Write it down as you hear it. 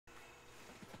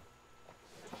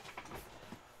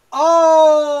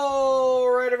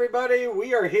All right, everybody,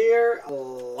 we are here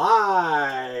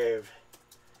live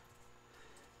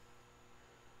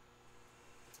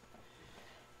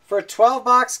for a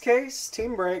 12-box case,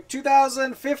 team break,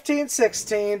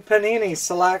 2015-16 Panini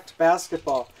Select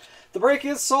Basketball. The break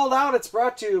is sold out. It's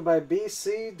brought to you by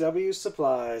BCW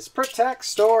Supplies. Protect,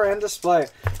 store, and display.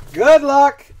 Good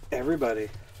luck, everybody.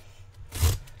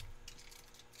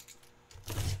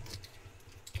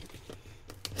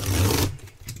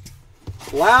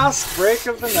 Last break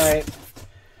of the night,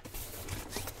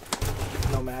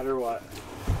 no matter what.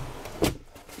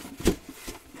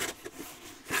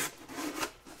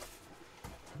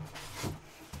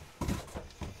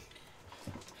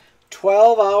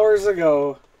 "12 hours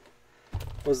ago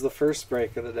was the first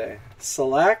break of the day.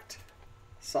 Select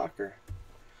soccer.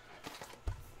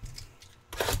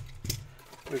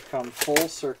 We've come full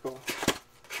circle.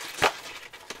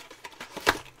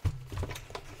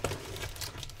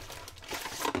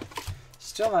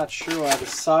 Still not sure why the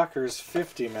soccer is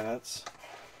 50 minutes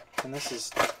and this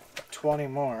is 20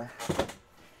 more.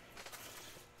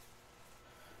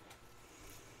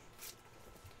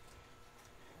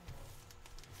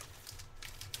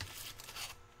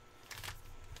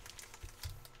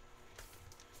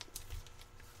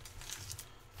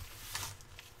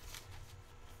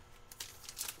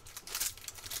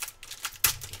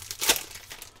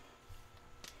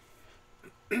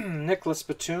 Nicholas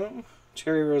Batum,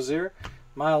 Terry Rozier,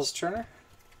 Miles Turner.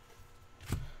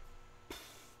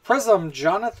 Prism,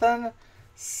 Jonathan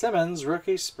Simmons,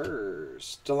 rookie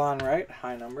Spurs. DeLon Wright,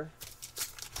 high number.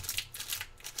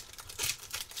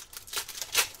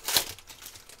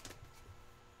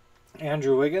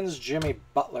 Andrew Wiggins, Jimmy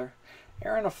Butler,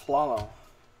 Aaron Aflalo.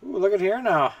 Ooh, look at here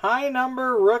now. High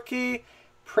number rookie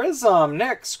Prism,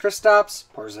 Knicks, Kristaps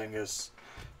Porzingis,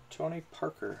 Tony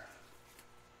Parker.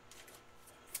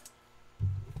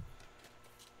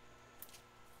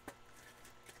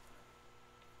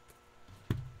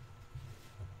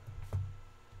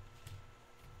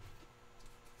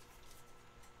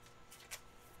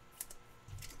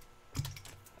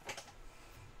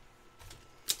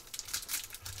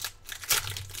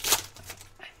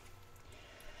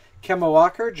 Kemba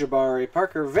Walker, Jabari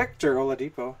Parker, Victor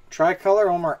Oladipo, Tricolor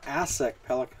Omar Asik,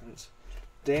 Pelicans,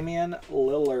 Damian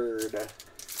Lillard.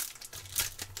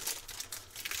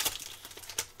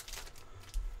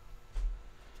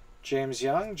 James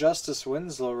Young, Justice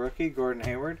Winslow, rookie, Gordon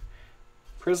Hayward.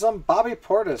 Prism, Bobby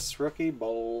Portis, rookie,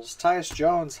 Bulls. Tyus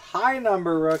Jones, high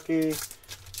number rookie,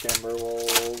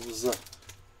 Timberwolves.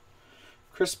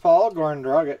 Chris Paul, Goran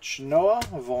Dragic, Noah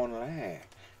Vonleh.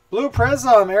 Blue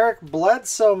Prism, Eric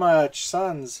Bledsoe much.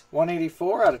 Suns,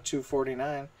 184 out of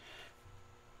 249.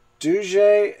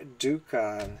 Duje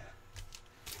Dukan.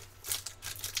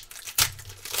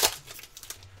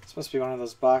 This must be one of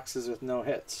those boxes with no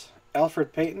hits.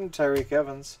 Alfred Payton, Tyreek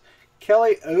Evans.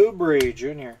 Kelly Oubre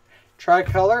Jr.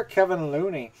 Tricolor, Kevin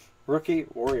Looney. Rookie,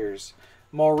 Warriors.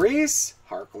 Maurice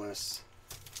Harkless.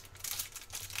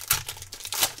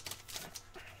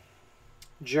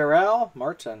 Jarrell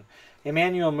Martin.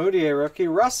 Emmanuel Mudiay, rookie.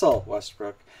 Russell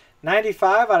Westbrook.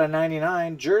 95 out of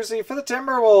 99. Jersey for the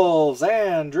Timberwolves.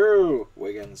 Andrew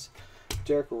Wiggins.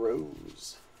 Derrick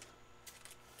Rose.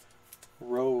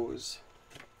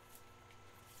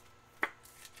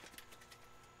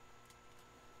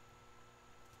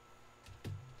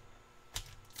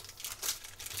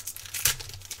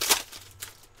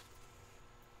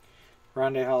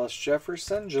 Rondé Hollis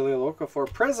Jefferson. Jahlil Okafor.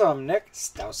 Prism, Nick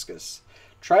Stauskas.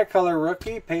 Tricolor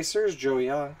rookie, Pacers, Joe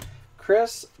Young.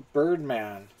 Chris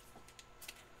Birdman.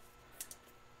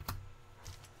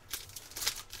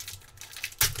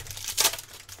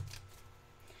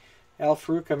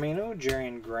 Al-Farouq Aminu,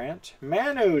 Jarian Grant.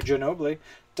 Manu Ginobili.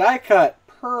 Die cut,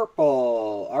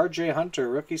 purple. R.J. Hunter,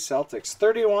 rookie Celtics.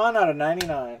 31 out of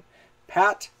 99.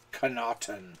 Pat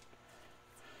Connaughton.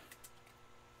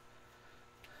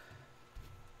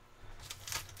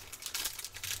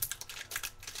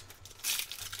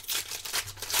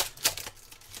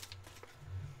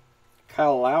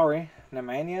 Kyle Lowry,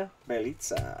 Nemanja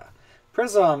Bjelica.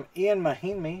 Prism, Ian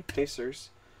Mahinmi, Pacers.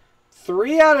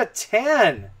 3 out of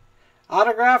 10.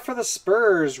 Autograph for the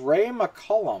Spurs, Ray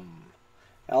McCollum.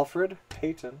 Alfred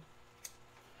Payton.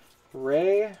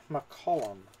 Ray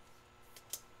McCollum.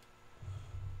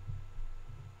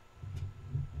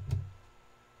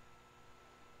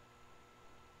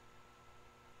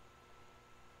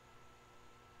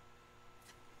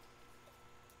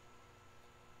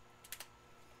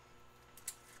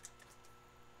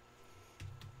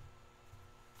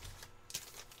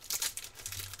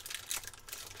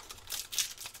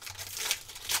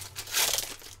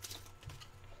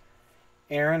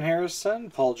 Aaron Harrison,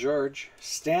 Paul George,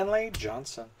 Stanley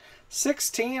Johnson.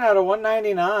 16 out of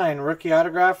 199. Rookie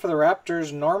autograph for the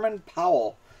Raptors, Norman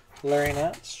Powell. Larry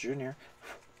Nance Jr.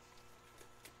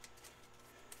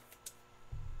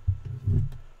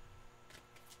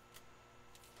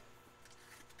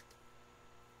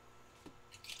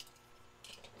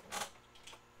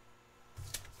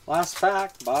 Last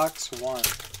pack, box 1.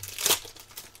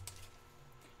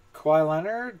 Kawhi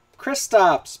Leonard,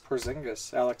 Kristaps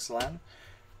Porzingis, Alex Len.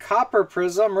 Copper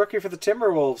Prism, rookie for the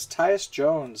Timberwolves, Tyus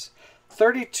Jones.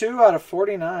 32 out of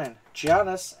 49.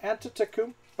 Giannis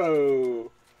Antetokounmpo.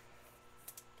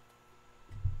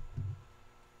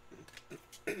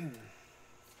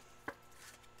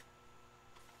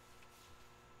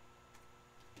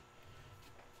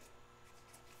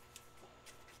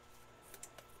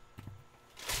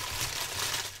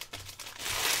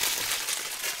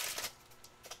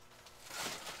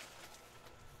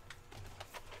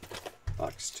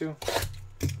 Box 2.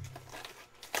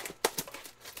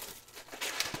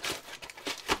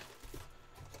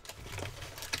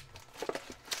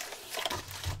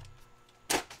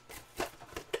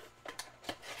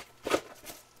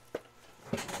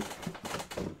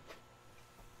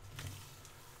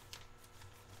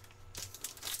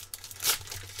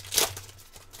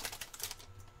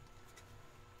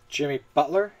 Jimmy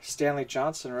Butler, Stanley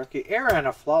Johnson, rookie. Aaron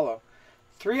Aflalo.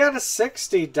 3 out of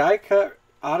 60, die cut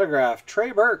autograph.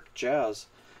 Trey Burke, Jazz.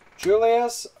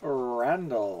 Julius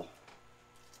Randle.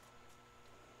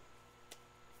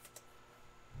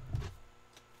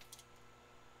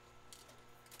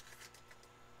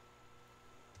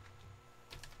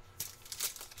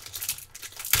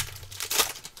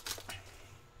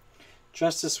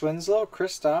 Justice Winslow,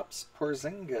 Kristaps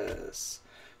Porzingis.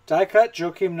 Die cut,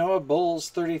 Joakim Noah, Bulls,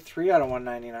 33 out of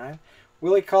 199.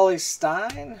 Willie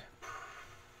Cauley-Stein,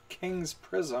 Kings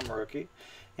Prism, rookie.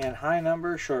 And high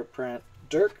number, short print,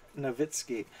 Dirk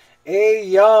Nowitzki. A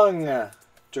young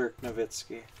Dirk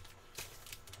Nowitzki.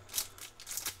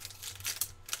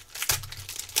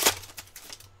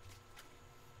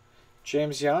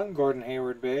 James Young, Gordon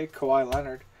Hayward Bay, Kawhi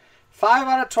Leonard. 5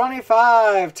 out of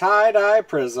 25, tie-dye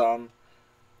Prism.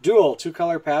 Dual,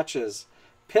 2-color patches.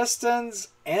 Pistons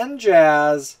and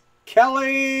Jazz,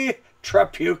 Kelly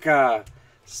Tripucka.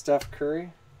 Steph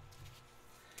Curry.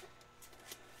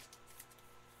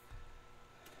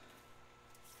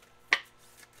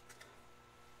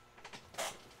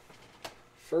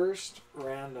 First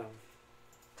random.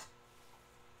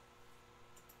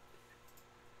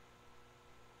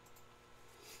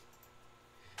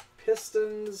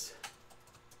 Pistons,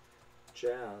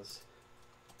 Jazz.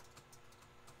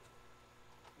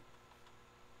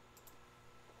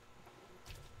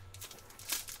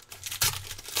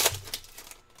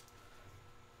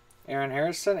 Aaron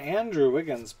Harrison, Andrew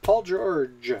Wiggins, Paul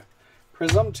George,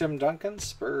 Prism, Tim Duncan,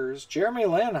 Spurs, Jeremy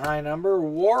Lin, high number,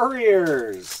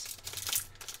 Warriors.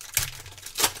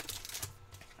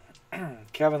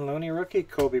 Kevin Looney, rookie,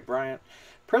 Kobe Bryant.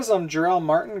 Prism, Jarrell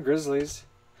Martin, Grizzlies.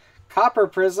 Copper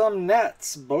Prism,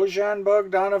 Nets, Bojan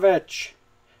Bogdanovic.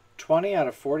 20 out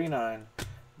of 49.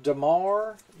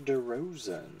 DeMar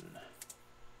DeRozan.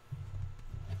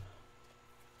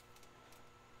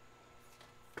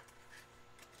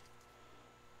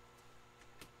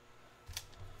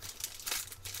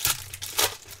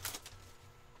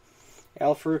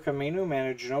 Al-Farouq Aminu,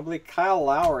 Manu Ginobili, Kyle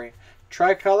Lowry.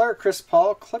 Tricolor, Chris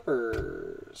Paul,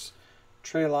 Clippers.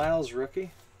 Trey Lyles,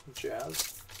 rookie,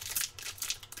 Jazz.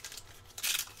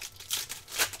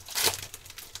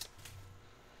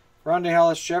 Rondae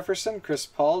Hollis-Jefferson, Chris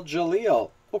Paul, Jahlil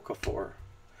Okafor.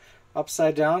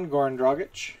 Upside down, Goran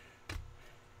Dragic.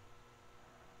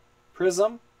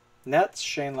 Prism, Nets,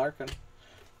 Shane Larkin.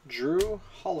 Drew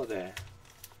Holiday.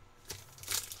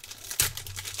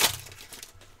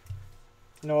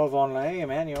 Noah Vonleh,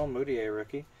 Emmanuel Mudiay,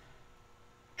 rookie.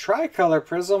 Tricolor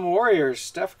Prism, Warriors,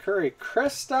 Steph Curry,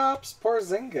 Kristaps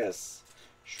Porzingis.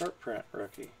 Short print,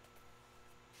 rookie.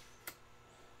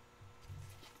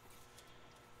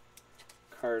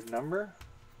 Card number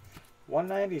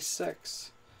 196.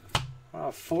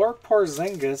 4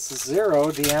 Porzingis,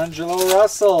 0 D'Angelo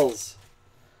Russells.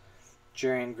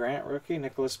 Jarian Grant, rookie.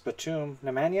 Nicholas Batum,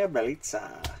 Nemanja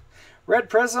Bjelica. Red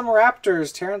Prism,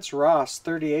 Raptors, Terrence Ross,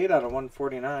 38 out of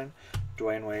 149.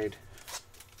 Dwayne Wade.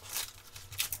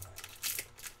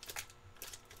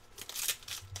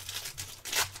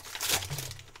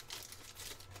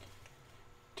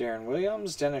 Darren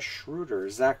Williams, Dennis Schroeder,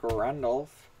 Zach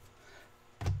Randolph.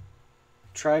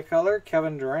 Tricolor,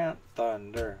 Kevin Durant,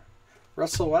 Thunder.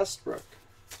 Russell Westbrook.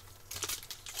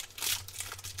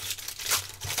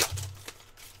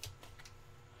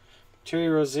 Terry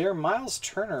Rozier, Miles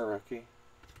Turner, rookie.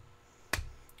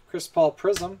 Chris Paul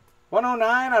Prism.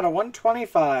 109 out of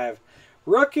 125.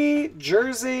 Rookie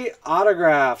jersey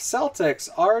autograph. Celtics,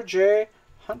 R.J.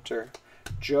 Hunter.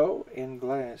 Joe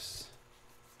Ingles.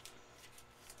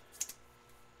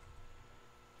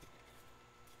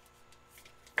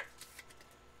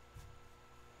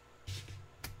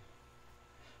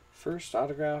 First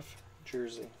autograph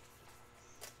jersey.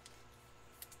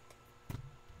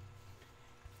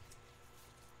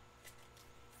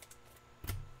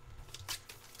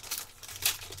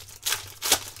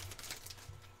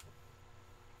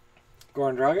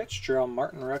 Goran Dragic, Jerome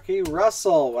Martin rookie.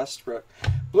 Russell Westbrook.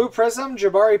 Blue Prism,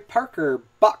 Jabari Parker.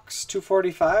 Bucks,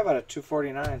 245 out of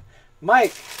 249.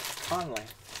 Mike Conley.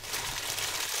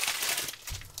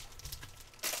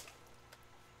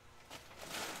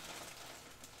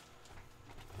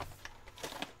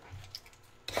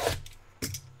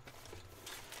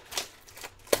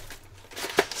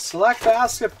 Select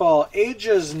basketball,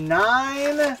 ages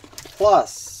 9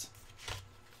 plus.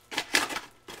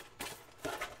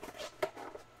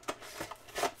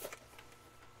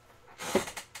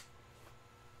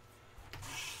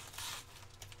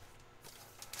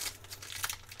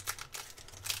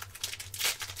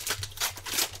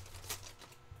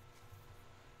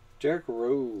 Derrick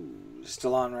Rose,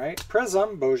 still on right.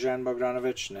 Prism, Bojan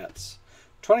Bogdanovic, Nets.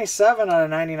 27 out of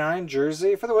 99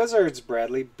 jersey for the Wizards,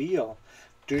 Bradley Beal.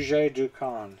 Duje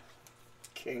Ducon,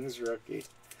 Kings rookie.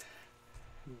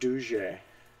 Duje.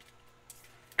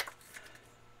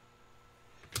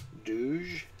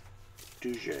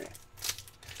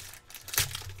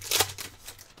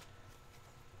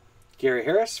 Gary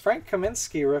Harris, Frank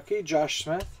Kaminsky rookie. Josh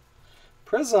Smith.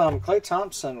 Prism, Klay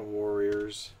Thompson,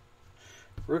 Warriors.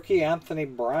 Rookie Anthony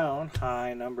Brown,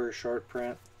 high number short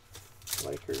print,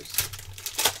 Lakers.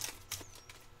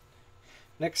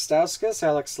 Nick Stauskas,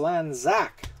 Alex Len,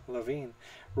 Zach Levine.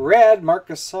 Red, Marc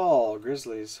Gasol,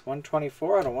 Grizzlies,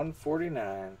 124 out of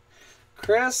 149.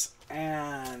 Chris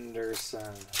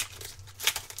Anderson.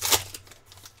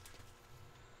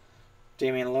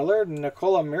 Damian Lillard,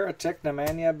 Nikola Mirotic,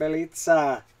 Nemanja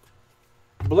Bjelica.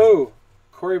 Blue,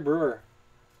 Corey Brewer,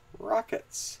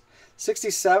 Rockets.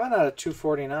 67 out of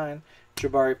 249.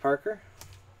 Jabari Parker.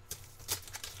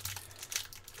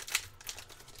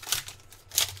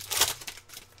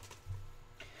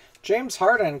 James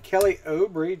Harden, Kelly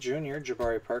Oubre Jr.,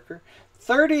 Jabari Parker.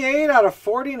 38 out of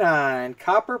 49.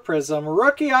 Copper Prism.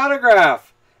 Rookie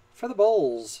autograph for the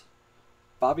Bulls.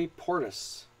 Bobby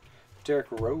Portis. Derrick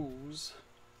Rose.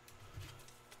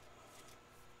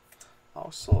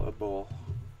 Also a Bull.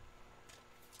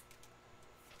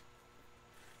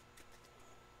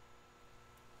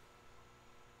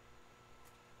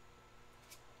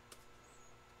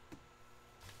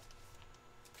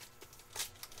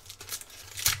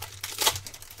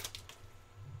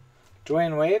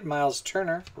 Dwayne Wade, Miles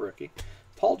Turner, rookie.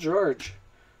 Paul George,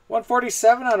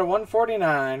 147 out of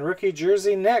 149. Rookie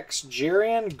jersey, Knicks,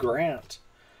 Jerian Grant.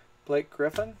 Blake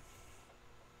Griffin.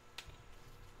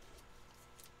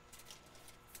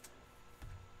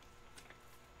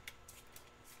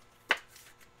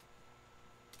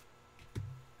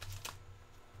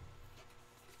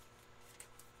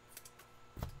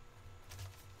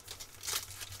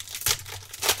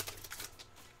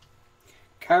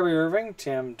 Kyrie Irving,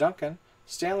 Tim Duncan.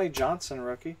 Stanley Johnson,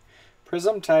 rookie.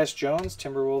 Prism, Tyus Jones,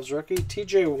 Timberwolves rookie.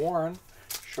 TJ Warren,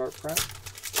 short print.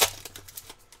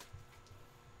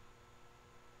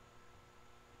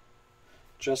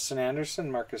 Justin Anderson,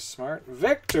 Marcus Smart.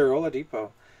 Victor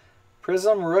Oladipo.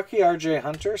 Prism, rookie, RJ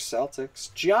Hunter,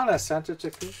 Celtics. Giannis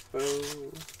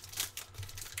Antetokounmpo.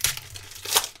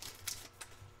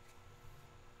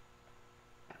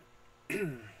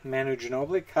 Manu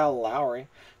Ginobili, Kyle Lowry.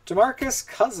 DeMarcus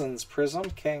Cousins, Prism,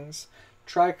 Kings.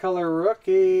 Tricolor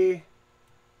rookie.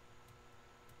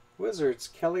 Wizards,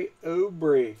 Kelly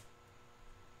Oubre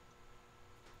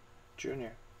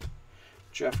Jr.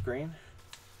 Jeff Green.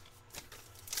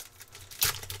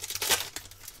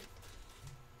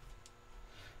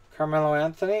 Carmelo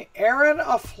Anthony. Aaron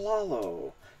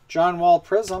Aflalo. John Wall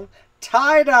Prism.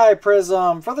 Tie-dye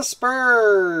Prism for the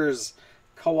Spurs.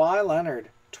 Kawhi Leonard.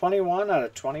 21 out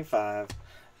of 25.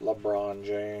 LeBron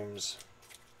James.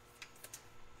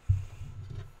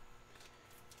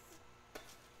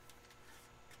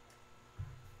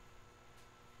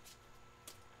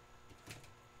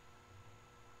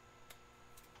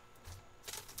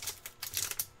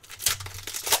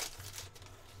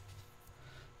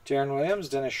 Darren Williams,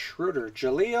 Dennis Schroeder,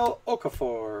 Jahlil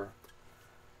Okafor.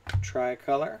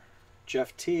 Tricolor.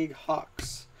 Jeff Teague,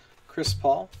 Hawks. Chris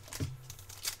Paul.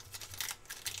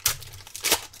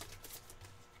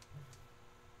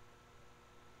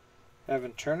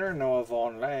 Evan Turner, Noah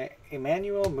Vonleh,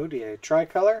 Emmanuel Mudiay,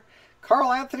 tricolor,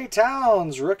 Karl Anthony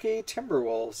Towns, rookie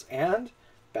Timberwolves, and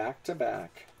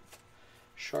back-to-back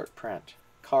short print,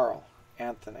 Karl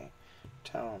Anthony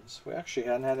Towns. We actually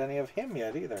hadn't had any of him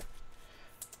yet either.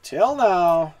 Till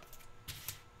now.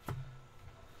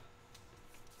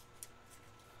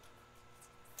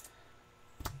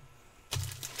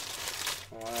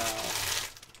 Wow.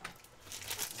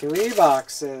 3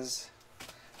 boxes.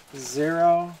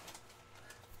 0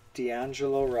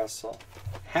 D'Angelo Russell.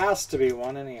 Has to be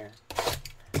one in here.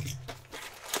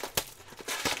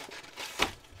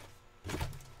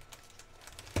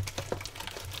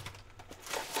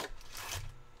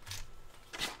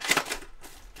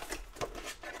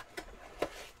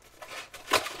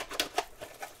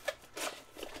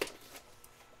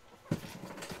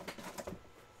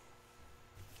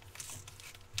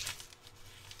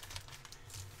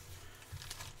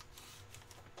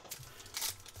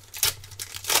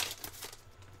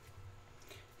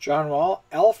 John Wall,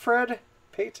 Alfred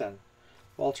Payton,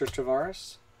 Walter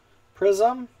Tavares,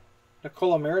 Prism,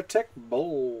 Nikola Mirotic,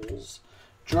 Bulls,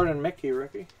 Jordan Mickey,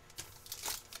 rookie,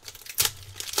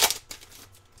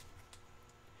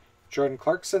 Jordan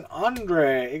Clarkson,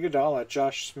 Andre Iguodala,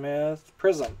 Josh Smith,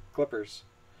 Prism, Clippers,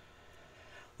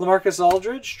 LaMarcus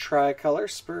Aldridge, tricolor,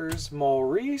 Spurs,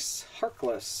 Maurice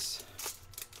Harkless,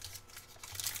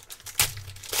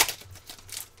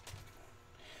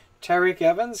 Tyreek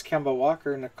Evans, Kemba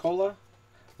Walker, Nikola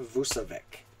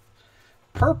Vucevic.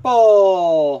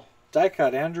 Purple die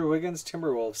cut, Andrew Wiggins,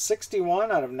 Timberwolves,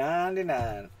 61 out of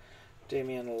 99.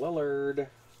 Damian Lillard.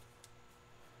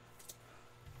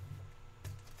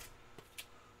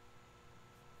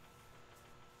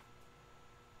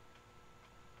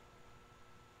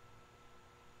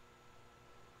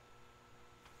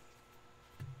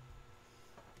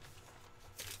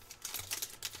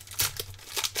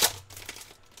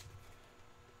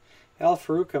 El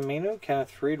Farouk Aminu,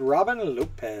 Kenneth Reed, Robin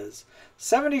Lopez.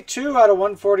 72 out of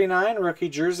 149, rookie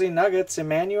jersey, Nuggets,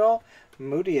 Emmanuel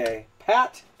Mudiay.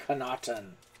 Pat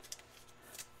Connaughton.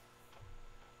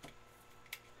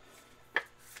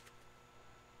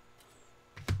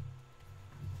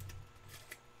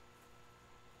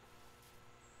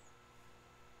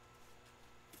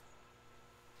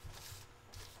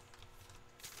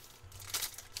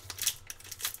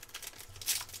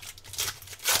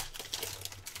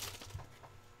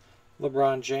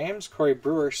 LeBron James, Corey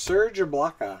Brewer, Serge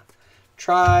Ibaka.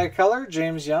 Tricolor,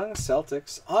 James Young,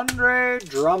 Celtics. Andre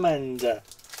Drummond.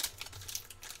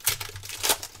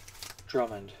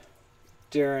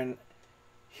 Darren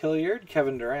Hilliard,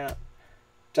 Kevin Durant.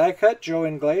 Die cut, Joe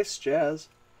Ingles, Jazz.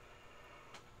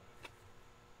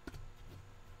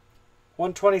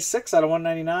 126 out of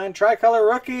 199. Tricolor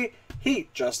rookie,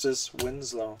 Heat, Justice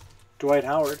Winslow. Dwight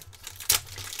Howard.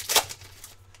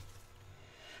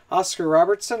 Oscar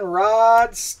Robertson, Rod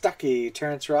Stuckey,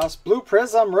 Terrence Ross, Blue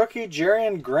Prism, rookie,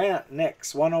 Jerian Grant,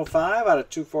 Knicks, 105 out of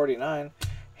 249.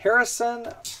 Harrison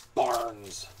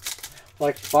Barnes,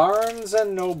 like Barnes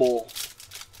and Noble.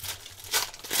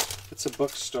 It's a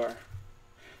bookstore.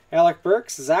 Alec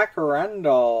Burks, Zach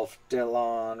Randolph,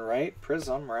 Delon Wright,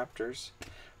 Prism, Raptors.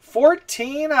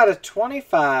 14 out of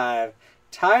 25.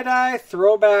 Tie-dye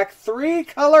throwback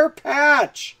 3-color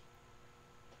patch.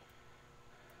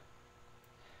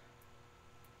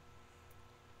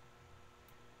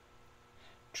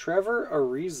 Trevor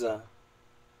Ariza.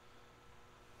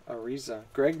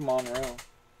 Greg Monroe.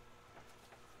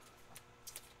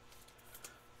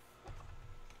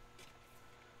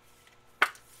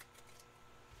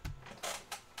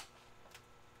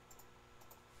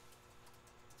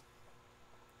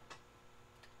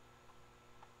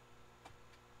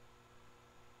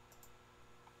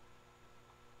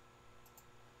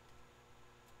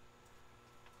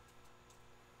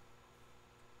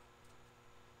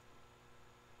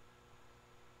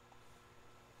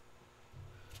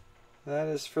 That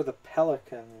is for the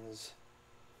Pelicans.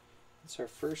 It's our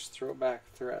first throwback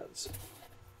threads.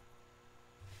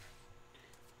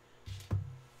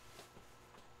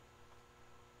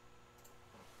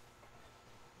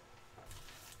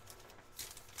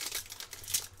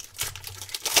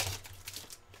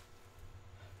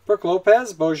 Brooke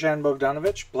Lopez, Bojan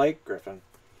Bogdanovic, Blake Griffin.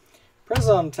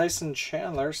 Prism, Tyson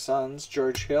Chandler, Suns,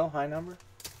 George Hill, high number.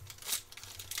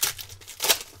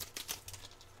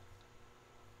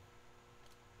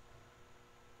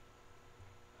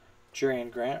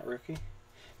 Jerian Grant, rookie.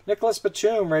 Nicholas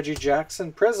Batum, Reggie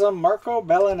Jackson, Prism, Marco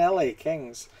Bellinelli,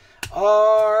 Kings.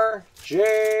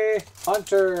 R.J.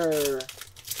 Hunter.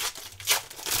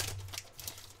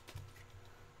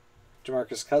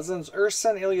 DeMarcus Cousins,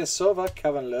 Ersan Ilyasova,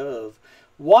 Kevin Love.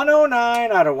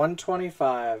 109 out of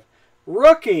 125.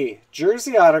 Rookie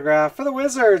jersey autograph for the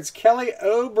Wizards, Kelly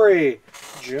Oubre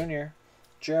Jr.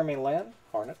 Jeremy Lin,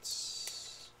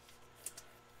 Hornets.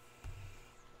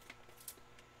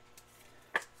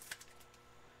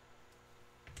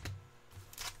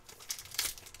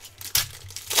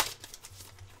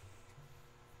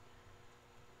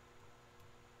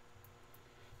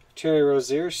 Terry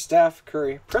Rozier, Steph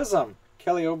Curry. Prism,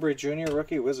 Kelly Oubre Jr.,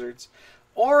 rookie Wizards.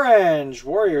 Orange,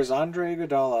 Warriors, Andre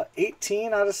Iguodala.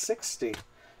 18 out of 60.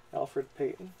 Alfred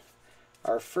Payton.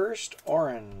 Our first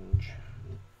orange.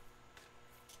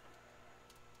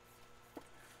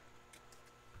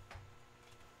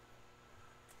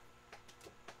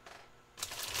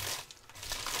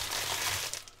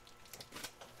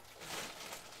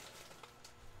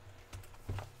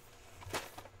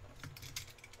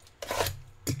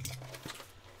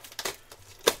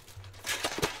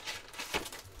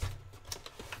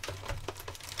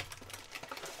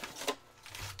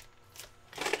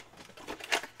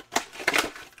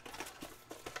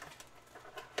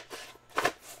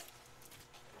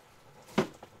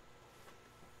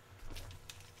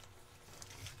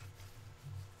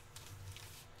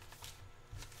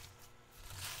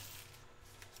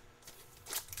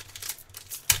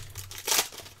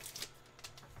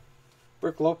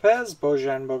 Brook Lopez,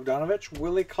 Bojan Bogdanovic,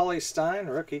 Willie Cauley-Stein,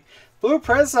 rookie. Blue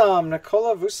Prism,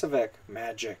 Nikola Vucevic,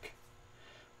 Magic.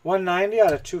 190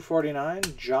 out of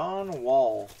 249, John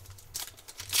Wall.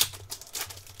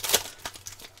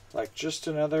 Like just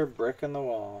another brick in the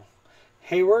wall.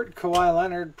 Hayward, Kawhi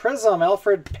Leonard, Prism,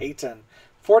 Alfred Payton.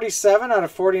 47 out of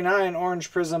 49,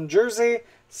 Orange Prism jersey.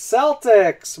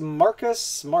 Celtics, Marcus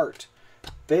Smart.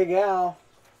 Big Al,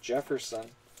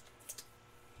 Jefferson.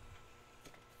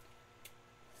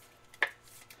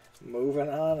 Moving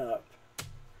on up.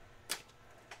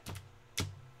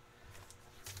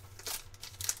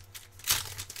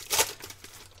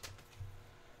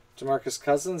 DeMarcus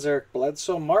Cousins, Eric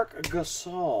Bledsoe, Mark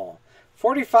Gasol.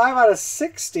 45 out of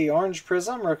 60, Orange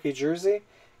Prism, rookie jersey.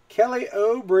 Kelly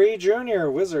Oubre Jr.,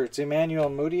 Wizards. Emmanuel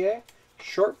Mudiay,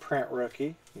 short print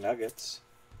rookie, Nuggets.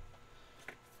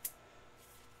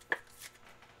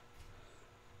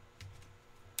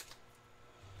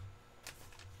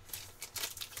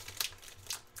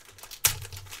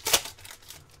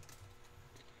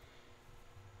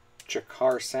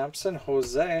 Jakar Sampson,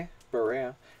 Jose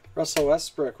Barea, Russell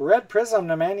Westbrook, Red Prism,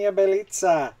 Nemanja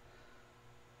Bjelica.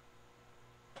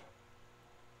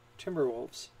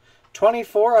 Timberwolves.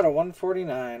 24 out of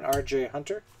 149, R.J.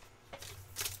 Hunter.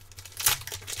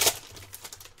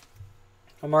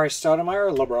 Amari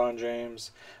Stoudemire, LeBron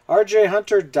James. R.J.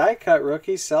 Hunter, die cut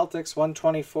rookie, Celtics,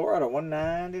 124 out of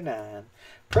 199.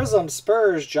 Prism,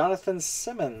 Spurs, Jonathan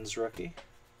Simmons, rookie.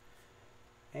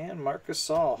 And Marc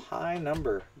Gasol, high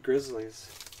number,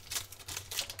 Grizzlies.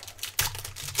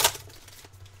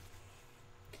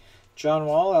 John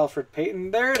Wall, Alfred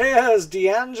Payton. There it is,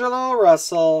 D'Angelo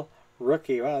Russell,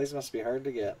 rookie. Wow, these must be hard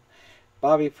to get.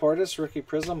 Bobby Portis, rookie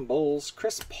Prism, Bulls.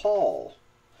 Chris Paul,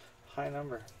 high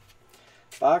number.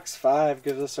 Box 5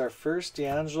 gives us our first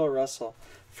D'Angelo Russell.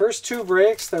 First two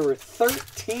breaks, there were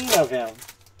 13 of him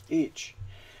each.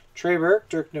 Trey Burke,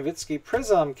 Dirk Nowitzki,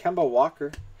 Prism, Kemba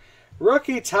Walker.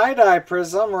 Rookie tie-dye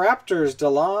Prism, Raptors,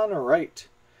 DeLon Wright.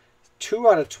 2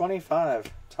 out of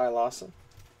 25, Ty Lawson.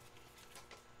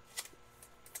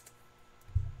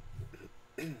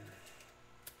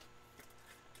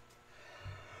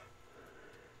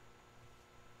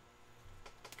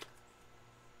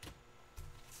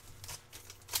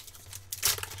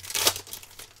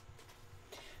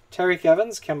 Tariq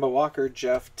Evans, Kemba Walker,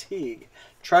 Jeff Teague.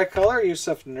 Tricolor,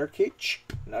 Yusuf Nurkic,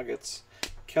 Nuggets.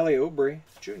 Kelly Oubre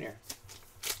Jr.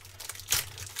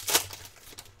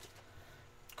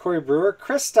 Corey Brewer,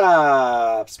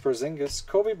 Kristaps Porzingis,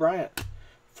 Kobe Bryant.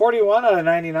 41 out of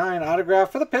 99,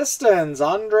 autograph for the Pistons,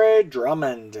 Andre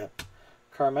Drummond.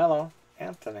 Carmelo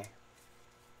Anthony.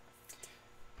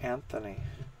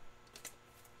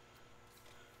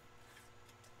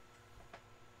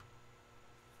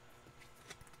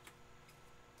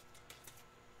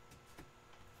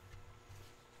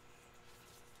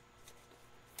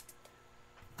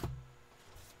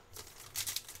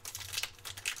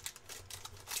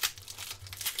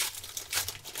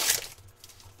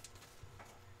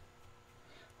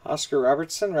 Oscar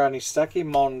Robertson, Rodney Stuckey,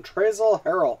 Montrezl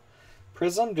Harrell.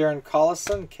 Prism, Darren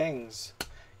Collison, Kings.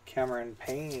 Cameron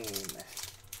Payne.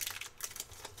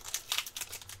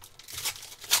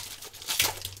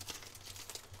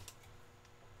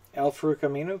 El Farouk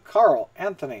Aminu, Carl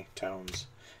Anthony Towns.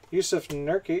 Yusuf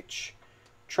Nurkic.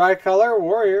 Tricolor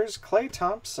Warriors, Klay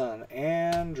Thompson,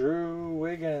 Andrew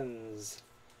Wiggins.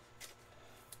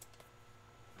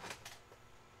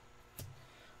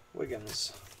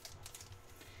 Wiggins.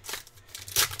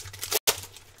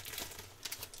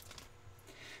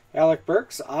 Alec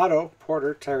Burks, Otto,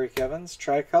 Porter, Tyreek Evans,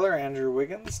 Tricolor, Andrew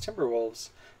Wiggins, Timberwolves,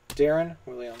 Darren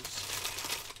Williams.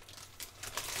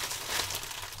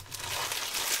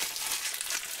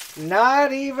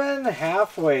 Not even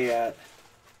halfway yet.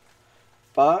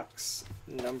 Box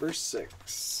number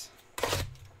 6.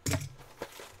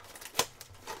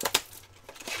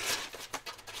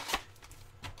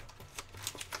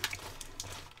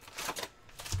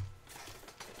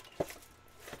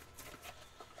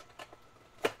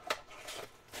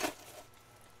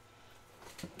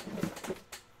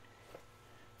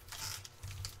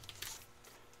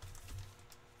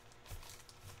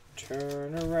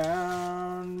 Turn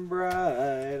around,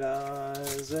 bright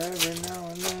eyes, every now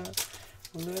and then,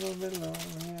 a little bit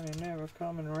lonely and you're never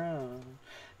coming around.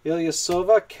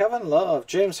 Ilyasova, Kevin Love,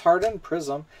 James Harden,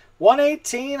 Prism,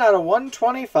 118 out of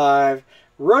 125.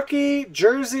 Rookie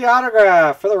jersey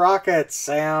autograph for the Rockets,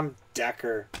 Sam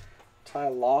Decker. Ty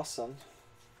Lawson.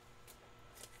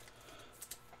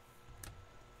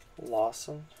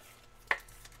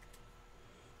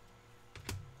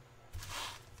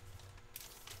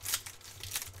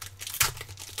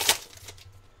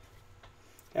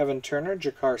 Evan Turner,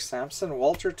 Jakar Sampson,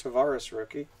 Walter Tavares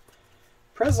rookie.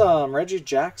 Prism, Reggie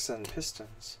Jackson,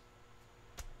 Pistons.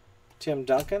 Tim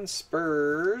Duncan,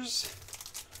 Spurs.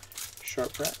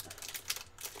 Short print.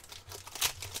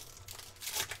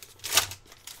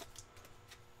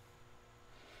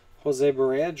 Jose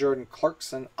Barea, Jordan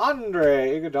Clarkson,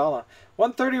 Andre Iguodala.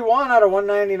 131 out of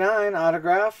 199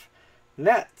 autograph.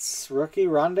 Nets, rookie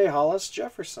Rondae Hollis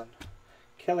Jefferson.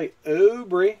 Kelly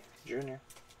Oubre Jr.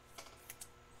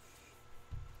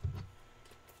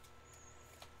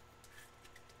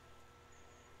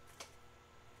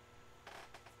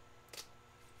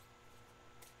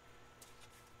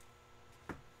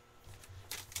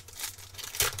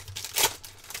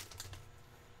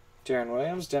 Darren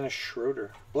Williams, Dennis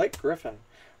Schroeder, Blake Griffin.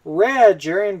 Red,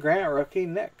 Jerian Grant, rookie,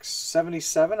 Knicks,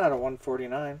 77 out of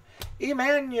 149.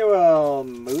 Emmanuel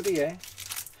Mudiay,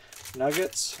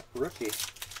 Nuggets, rookie.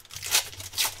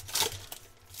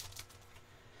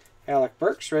 Alec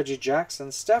Burks, Reggie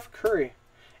Jackson, Steph Curry,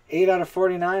 8 out of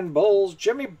 49. Bulls,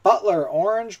 Jimmy Butler,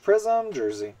 orange prism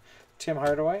jersey. Tim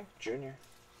Hardaway, Jr.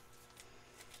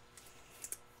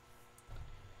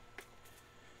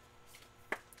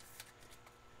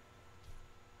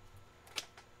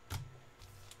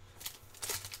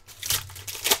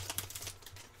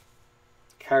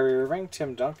 Kyrie Irving,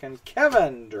 Tim Duncan,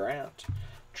 Kevin Durant,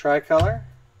 Tricolor,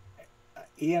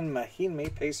 Ian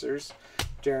Mahinmi, Pacers,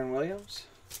 Darren Williams.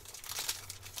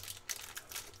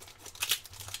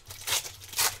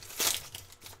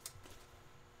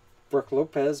 Brooke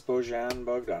Lopez, Bojan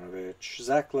Bogdanovic,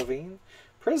 Zach LaVine,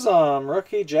 Prism,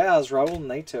 rookie Jazz, Raul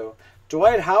Neto,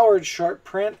 Dwight Howard, short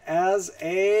print as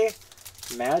a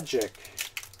Magic.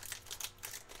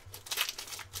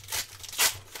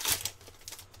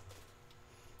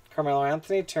 Carmelo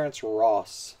Anthony, Terrence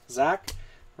Ross, Zach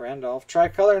Randolph,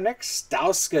 Tricolor, Nick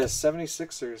Stauskas,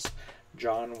 76ers,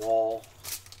 John Wall.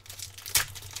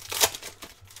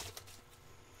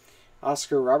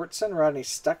 Oscar Robertson, Rodney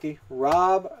Stuckey,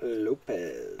 Rob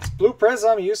Lopez. Blue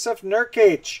Prism, Yusuf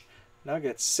Nurkic,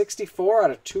 Nuggets, 64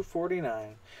 out of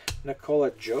 249.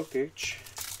 Nikola Jokic.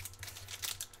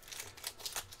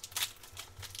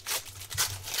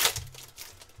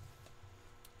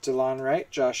 DeLon Wright,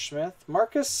 Josh Smith,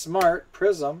 Marcus Smart,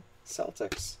 Prism,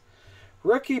 Celtics.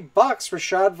 Rookie Bucks,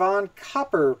 Rashad Vaughn,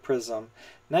 Copper Prism,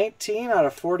 19 out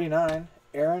of 49.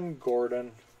 Aaron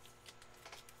Gordon.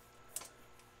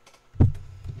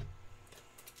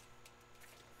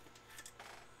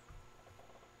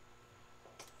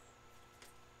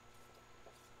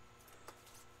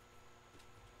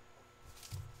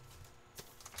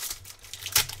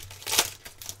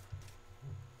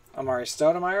 Amari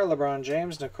Stoudemire, LeBron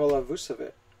James, Nikola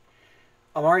Vucevic.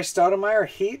 Amari Stoudemire,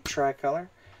 Heat, Tricolor.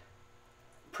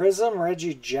 Prism,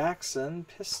 Reggie Jackson,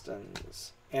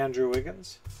 Pistons. Andrew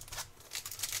Wiggins.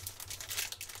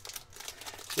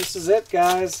 This is it,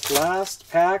 guys. Last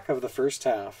pack of the first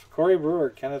half. Corey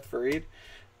Brewer, Kenneth Faried.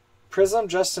 Prism,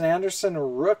 Justin Anderson,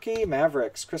 rookie,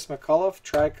 Mavericks. Chris McCullough,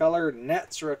 Tricolor,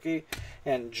 Nets rookie.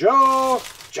 And Joe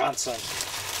Johnson.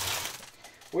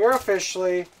 We're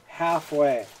officially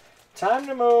halfway. Time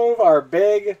to move our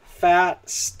big fat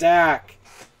stack.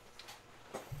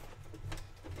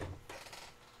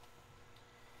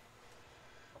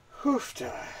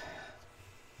 Hoofda.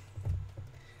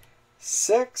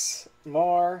 6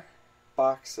 more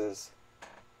boxes.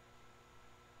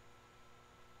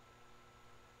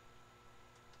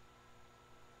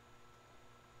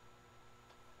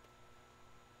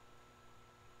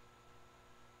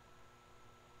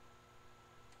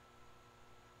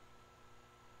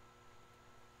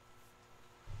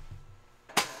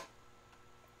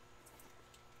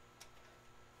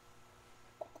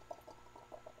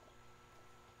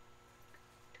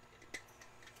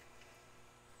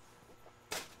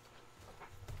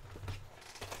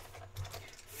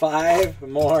 5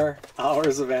 more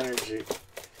hours of energy.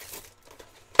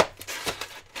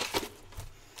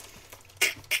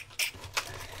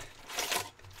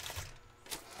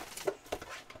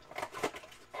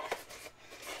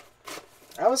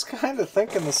 I was kind of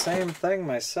thinking the same thing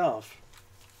myself.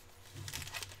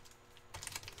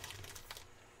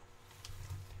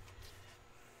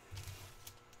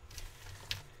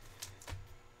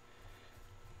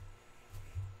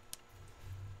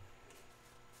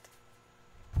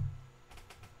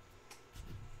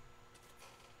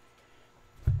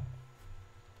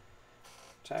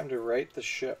 Time to right the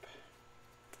ship.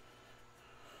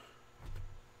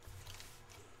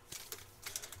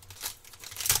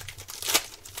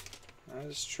 That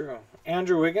is true.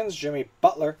 Andrew Wiggins, Jimmy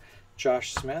Butler,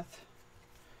 Josh Smith.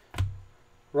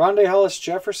 Rondé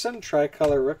Hollis-Jefferson,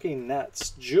 tricolor rookie Nets.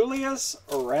 Julius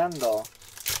Randle.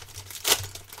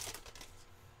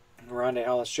 Rondé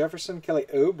Hollis-Jefferson, Kelly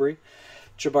Oubre,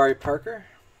 Jabari Parker.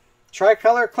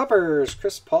 Tricolor Clippers,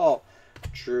 Chris Paul,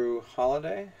 Drew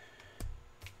Holiday.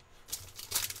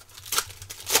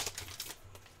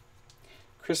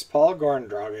 Chris Paul, Goran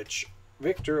Dragic,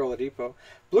 Victor Oladipo.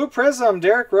 Blue Prism,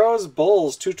 Derrick Rose,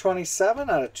 Bulls, 227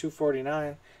 out of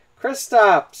 249.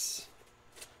 Kristaps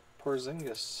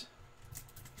Porzingis.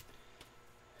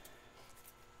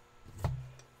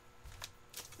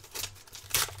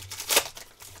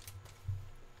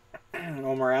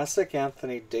 Omar Asik,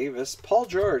 Anthony Davis, Paul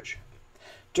George.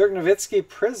 Dirk Nowitzki,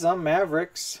 Prism,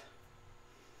 Mavericks.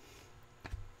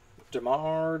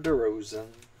 DeMar DeRozan.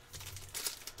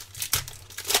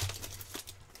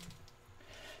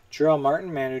 Jarrell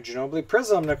Martin, Manu Ginobili,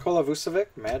 Prism, Nikola Vucevic,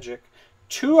 Magic.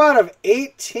 2 out of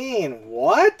 18.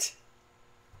 What?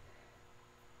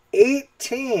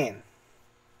 18.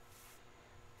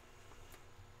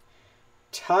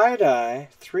 Tie-dye,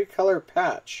 3-color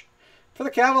patch. For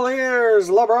the Cavaliers,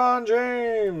 LeBron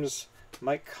James,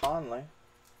 Mike Conley.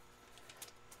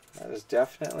 That is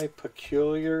definitely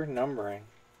peculiar numbering.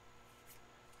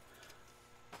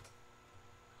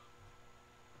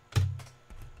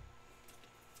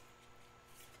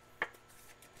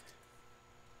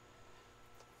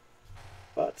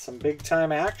 But some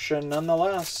big-time action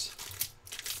nonetheless.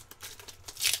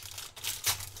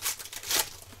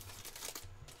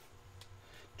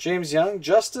 James Young,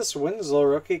 Justice Winslow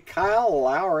rookie, Kyle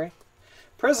Lowry.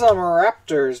 Prism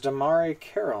Raptors, Damari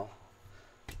Carroll.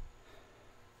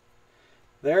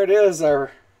 There it is. I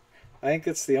think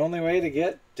it's the only way to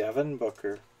get Devin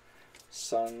Booker,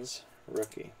 Suns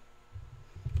rookie.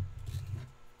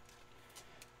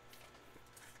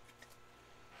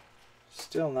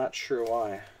 Still not sure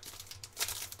why.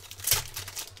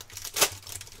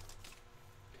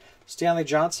 Stanley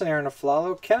Johnson, Aaron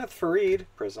Aflalo, Kenneth Faried,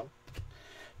 Prism.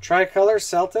 Tricolor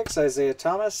Celtics, Isaiah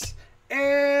Thomas.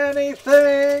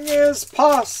 Anything is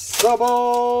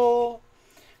possible.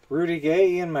 Rudy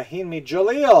Gay, Ian Mahinmi,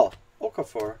 Jaleel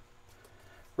Okafor.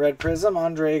 Red Prism,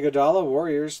 Andre Iguodala,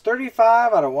 Warriors,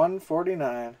 35 out of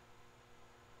 149.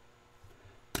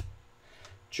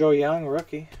 Joe Young,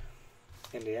 rookie,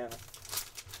 Indiana.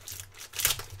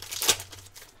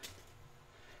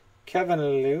 Kevin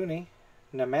Looney,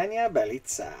 Nemanja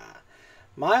Bjelica.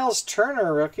 Miles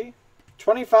Turner, rookie,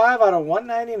 25 out of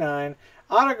 199.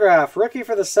 Autograph, rookie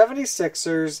for the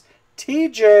 76ers,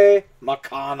 TJ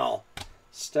McConnell.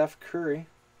 Steph Curry.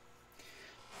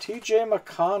 TJ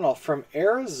McConnell from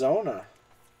Arizona.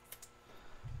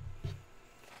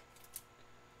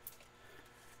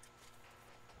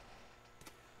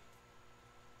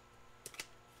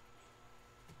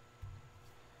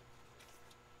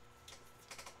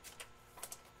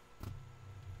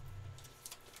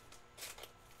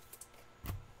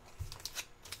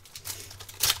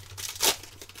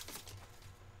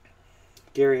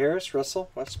 Gary Harris, Russell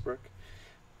Westbrook.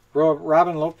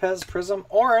 Robin Lopez, Prism,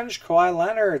 Orange, Kawhi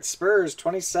Leonard, Spurs,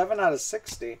 27 out of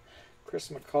 60. Chris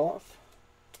McCullough.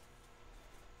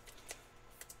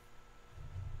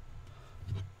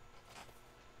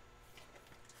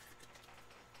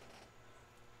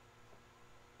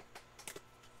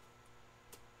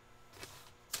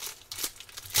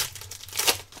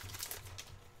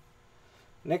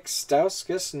 Nick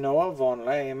Stauskas, Noah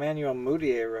Vonleh, Emmanuel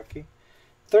Mudiay, rookie.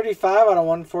 35 out of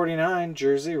 149,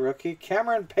 jersey rookie.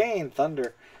 Cameron Payne,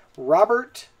 Thunder.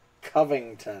 Robert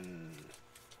Covington.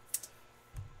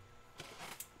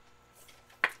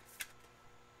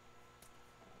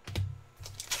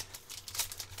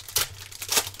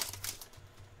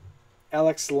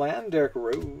 Alex Land, Derrick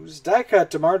Rose. Die cut,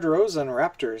 DeMar DeRozan,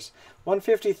 Raptors.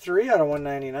 153 out of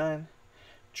 199.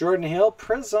 Jordan Hill,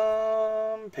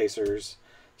 Prism, Pacers.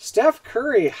 Steph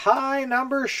Curry, high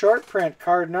number, short print,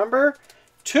 card number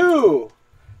 2.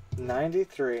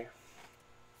 93.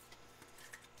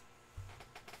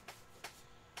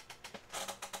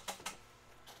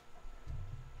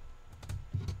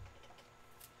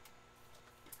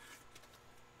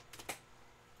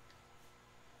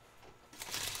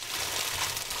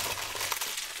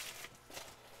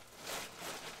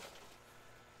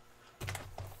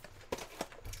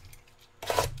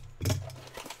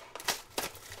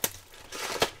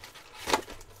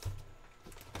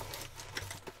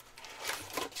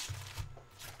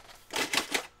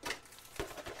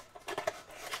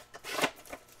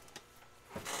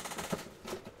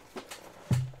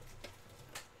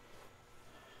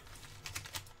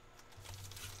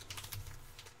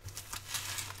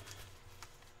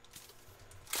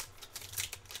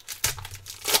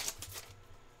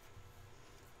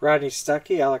 Rodney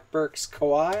Stuckey, Alec Burks,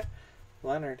 Kawhi,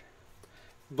 Leonard.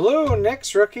 Blue,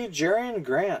 Knicks rookie, Jerian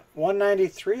Grant.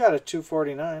 193 out of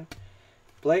 249.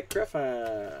 Blake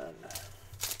Griffin.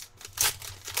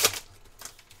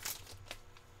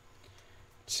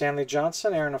 Stanley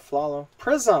Johnson, Aaron Aflalo.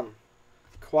 Prism,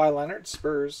 Kawhi Leonard,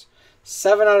 Spurs.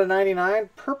 7 out of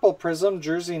 99. Purple Prism,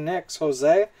 Jersey Knicks,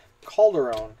 Jose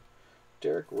Calderon.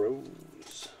 Derrick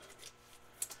Rose.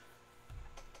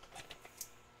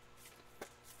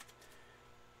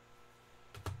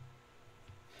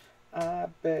 I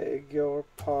beg your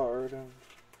pardon.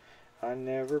 I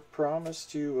never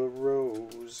promised you a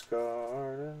rose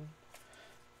garden.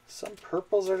 Some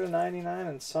purples are to 99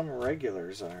 and some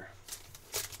regulars are.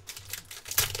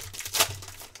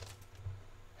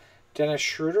 Dennis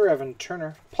Schroeder, Evan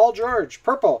Turner. Paul George,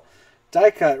 purple.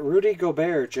 Die cut, Rudy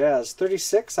Gobert, Jazz.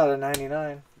 36 out of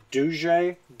 99.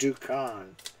 Duje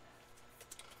Ducan.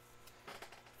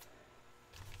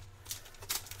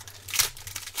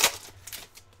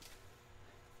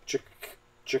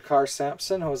 Jakar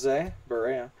Sampson, Jose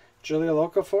Barea. Julia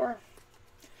Okafor.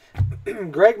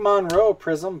 Greg Monroe,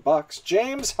 Prism, Bucks.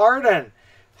 James Harden,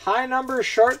 high number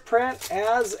short print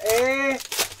as a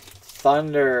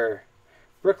Thunder.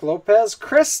 Brooke Lopez,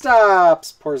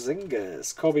 Kristaps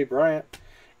Porzingis, Kobe Bryant.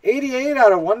 88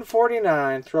 out of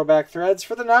 149. Throwback threads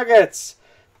for the Nuggets.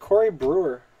 Corey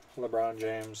Brewer, LeBron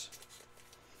James.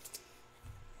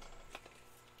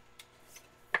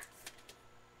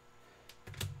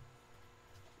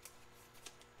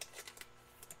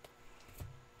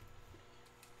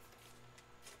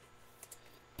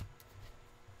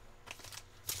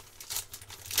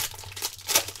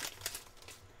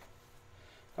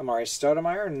 Amari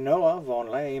Stoudemire, Noah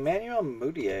Vonleh, Emmanuel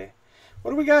Mudiay. What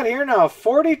do we got here now?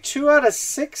 42 out of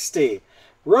 60.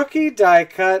 Rookie die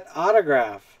cut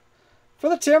autograph. For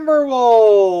the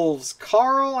Timberwolves,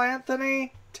 Karl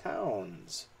Anthony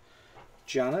Towns.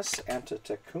 Giannis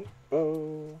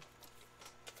Antetokounmpo.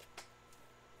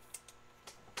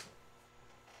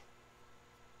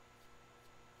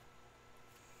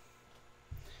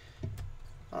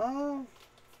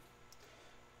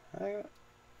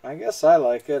 I guess I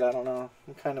like it. I don't know.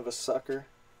 I'm kind of a sucker.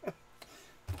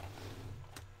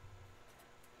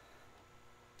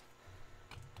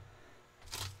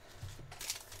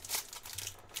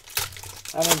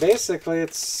 I mean, basically,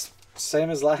 it's same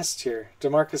as last year.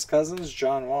 DeMarcus Cousins,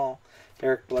 John Wall,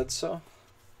 Eric Bledsoe.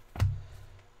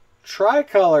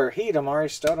 Tricolor, Heat, Amari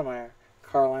Stoudemire,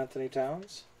 Karl Anthony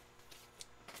Towns.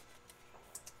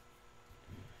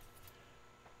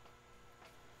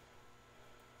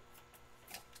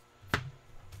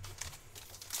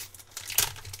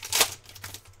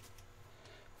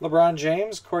 LeBron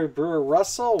James, Corey Brewer,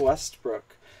 Russell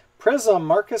Westbrook. Prism,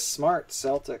 Marcus Smart,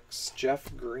 Celtics, Jeff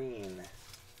Green.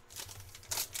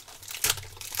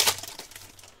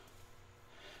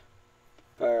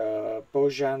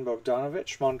 Bojan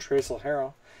Bogdanovic, Montrezl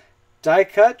Harrell. Die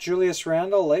cut, Julius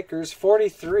Randle, Lakers,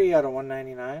 43 out of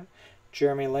 199.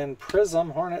 Jeremy Lin,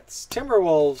 Prism, Hornets.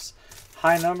 Timberwolves,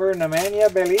 high number, Nemanja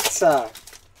Bjelica.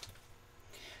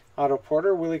 Otto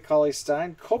Porter, Willie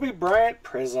Cauley-Stein. Kobe Bryant,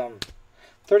 Prism.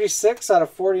 36 out of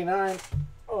 49.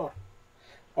 Oh.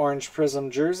 Orange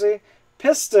Prism jersey.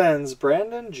 Pistons,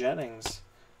 Brandon Jennings.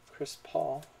 Chris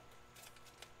Paul.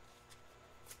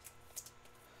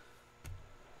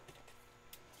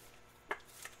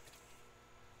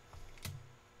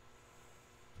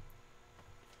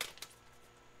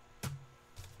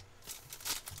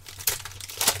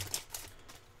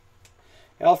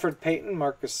 Alfred Payton,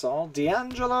 Marcus Gasol.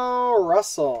 D'Angelo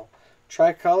Russell.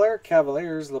 Tricolor,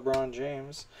 Cavaliers, LeBron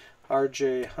James.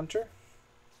 R.J. Hunter.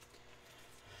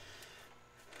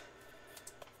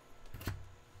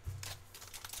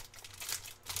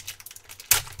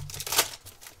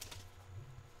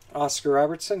 Oscar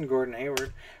Robertson, Gordon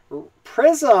Hayward.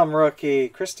 Prism rookie,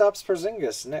 Kristaps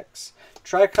Porzingis, Knicks.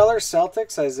 Tricolor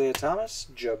Celtics, Isaiah Thomas,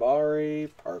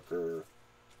 Jabari Parker.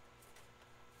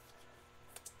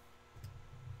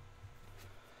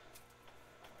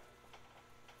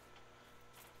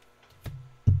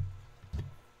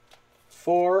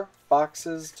 Four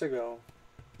boxes to go.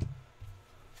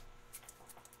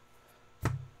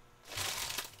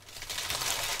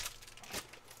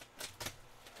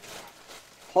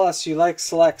 Plus, you like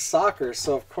select soccer,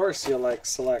 so of course you'll like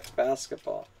select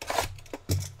basketball.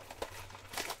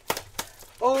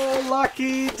 Oh,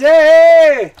 lucky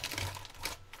day!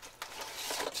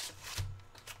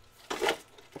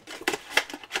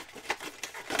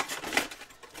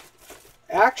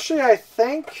 Actually, I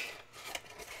think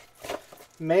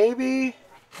maybe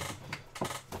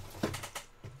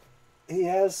he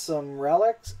has some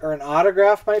relics, or an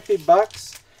autograph might be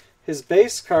Bucks. His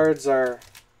base cards are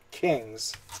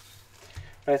Kings.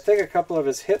 But I think a couple of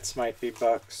his hits might be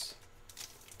Bucks.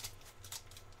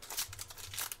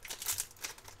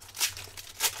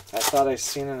 I thought I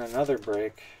seen in another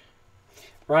break.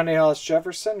 Rondae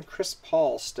Hollis-Jefferson, Chris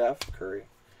Paul, Steph Curry.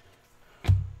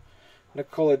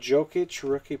 Nikola Jokic,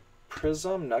 rookie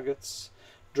Prism, Nuggets.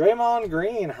 Draymond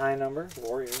Green, high number,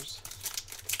 Warriors.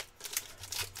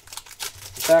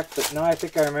 In fact, now I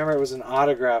think I remember it was an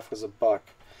autograph, was a Buck.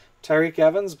 Tyreek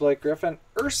Evans, Blake Griffin,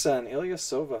 Ursan,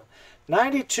 Ilyasova.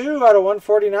 92 out of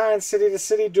 149, City to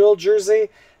City dual jersey.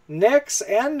 Knicks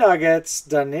and Nuggets,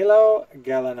 Danilo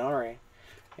Gallinari.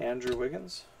 Andrew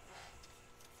Wiggins.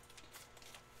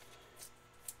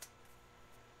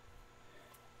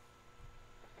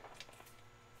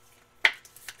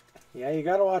 Yeah, you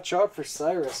got to watch out for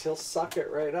Cyrus. He'll suck it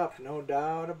right up, no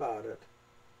doubt about it.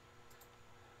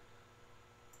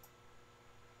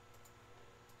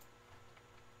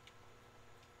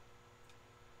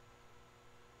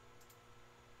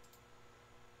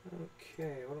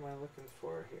 Okay, what am I looking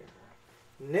for here?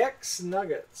 Knicks,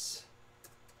 Nuggets.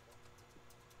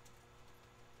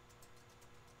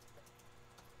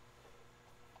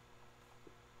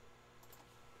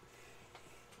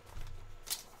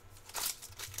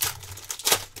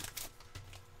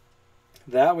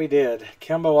 That we did.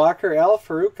 Kemba Walker, Al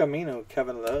Farouk Aminu,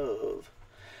 Kevin Love.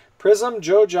 Prism,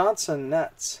 Joe Johnson,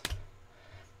 Nets.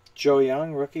 Joe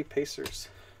Young, rookie, Pacers.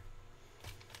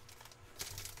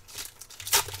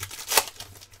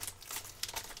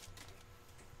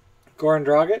 Goran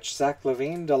Dragic, Zach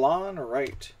LaVine, DeLon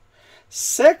Wright.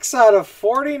 6 out of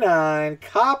 49,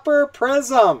 Copper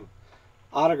Prism.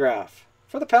 Autograph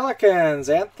for the Pelicans,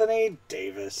 Anthony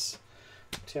Davis.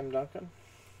 Tim Duncan.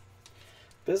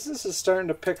 Business is starting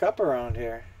to pick up around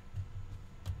here.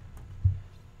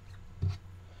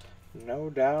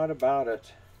 No doubt about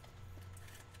it.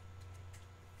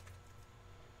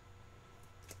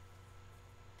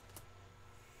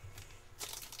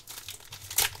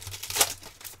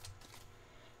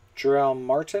 Jarrell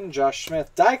Martin, Josh Smith.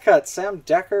 Die cut, Sam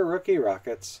Decker, rookie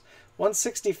Rockets.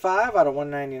 165 out of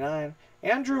 199.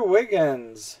 Andrew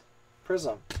Wiggins,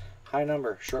 Prism. High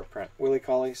number, short print. Willie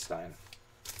Cauley-Stein.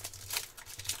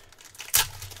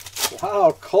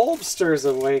 Wow, Kolbster's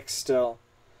awake still.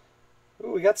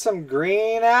 Ooh, we got some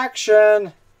green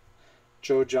action.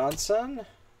 Joe Johnson.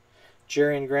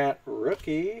 Jerian Grant,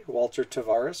 rookie. Walter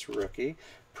Tavares, rookie.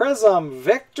 Prism,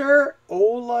 Victor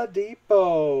Oladipo.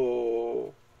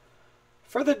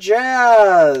 For the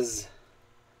Jazz,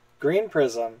 green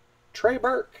Prism, Trey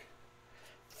Burke.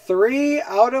 3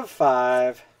 out of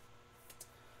 5.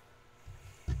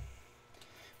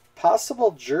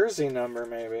 Possible jersey number,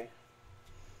 maybe.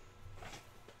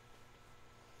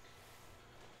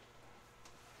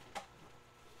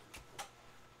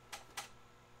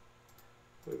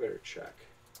 We better check.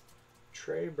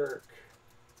 Trey Burke.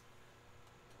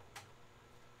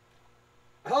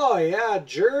 Oh, yeah,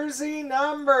 jersey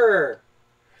number.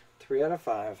 3 out of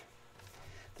 5.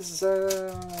 This is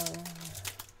a...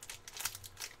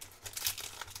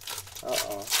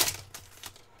 Uh-oh.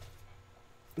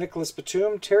 Nicholas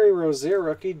Batum, Terry Rozier,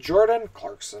 rookie. Jordan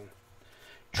Clarkson.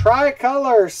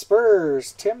 Tricolor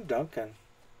Spurs, Tim Duncan.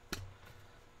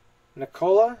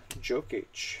 Nikola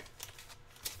Jokic.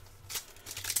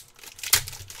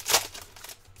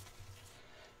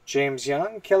 James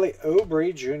Young, Kelly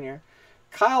Oubre Jr.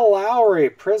 Kyle Lowry,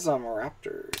 Prism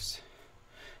Raptors.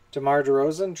 DeMar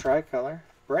DeRozan, Tricolor.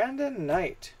 Brandon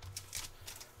Knight.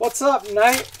 What's up,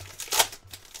 Knight?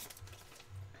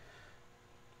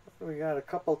 We got a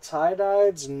couple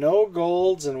tie-dyes, no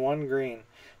golds, and 1 green.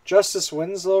 Justice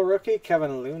Winslow, rookie.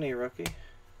 Kevin Looney, rookie.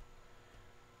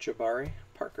 Jabari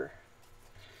Parker.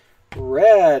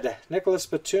 Red, Nicholas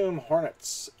Batum,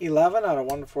 Hornets. 11 out of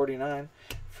 149.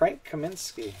 Frank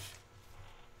Kaminsky.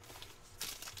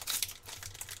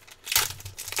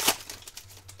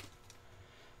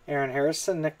 Aaron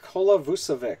Harrison, Nikola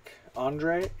Vucevic,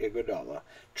 Andre Iguodala.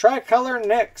 Tricolor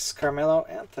Knicks, Carmelo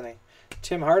Anthony.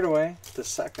 Tim Hardaway, the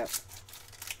second.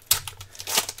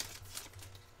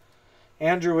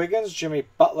 Andrew Wiggins, Jimmy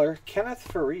Butler, Kenneth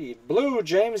Faried. Blue,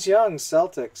 James Young,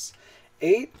 Celtics.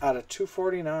 8 out of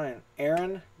 249.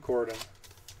 Aaron Gordon.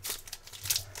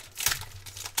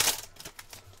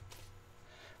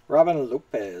 Robin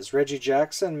Lopez, Reggie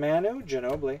Jackson, Manu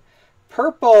Ginobili.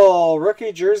 Purple,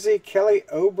 rookie jersey, Kelly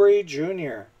Oubre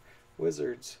Jr.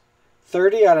 Wizards.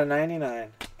 30 out of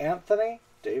 99. Anthony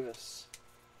Davis.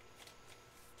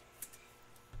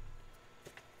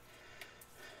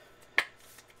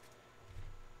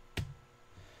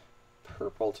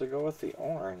 Purple to go with the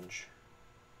orange.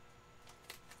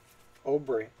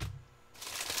 Oubre.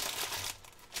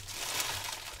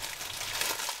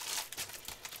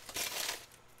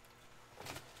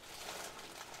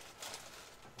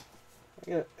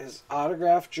 Get his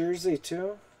autographed jersey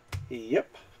too.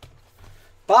 Yep.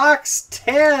 Box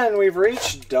 10. We've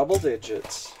reached double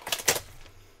digits.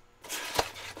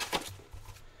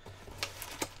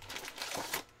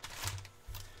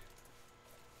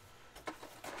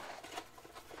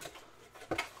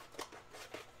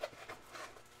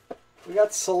 We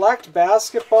got select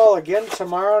basketball again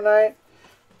tomorrow night.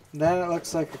 Then it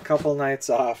looks like a couple nights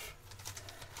off.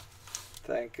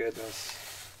 Thank goodness.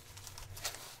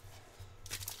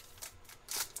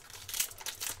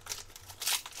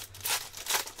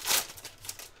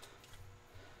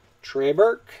 Trey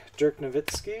Burke, Dirk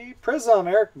Nowitzki, Prism,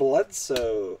 Eric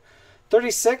Bledsoe.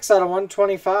 36 out of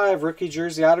 125, rookie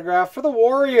jersey autograph for the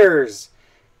Warriors.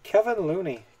 Kevin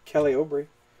Looney, Kelly Oubre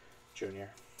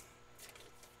Jr.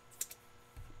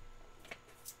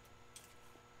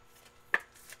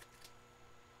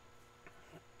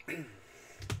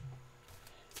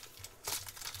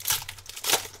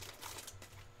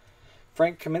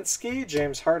 Frank Kaminsky,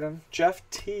 James Harden, Jeff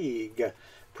Teague.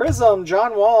 Prism,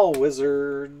 John Wall,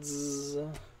 Wizards.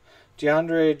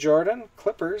 DeAndre Jordan,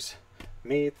 Clippers.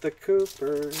 Meet the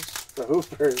Coopers, the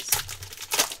Hoopers.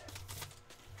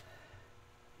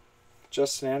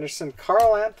 Justin Anderson,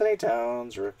 Karl Anthony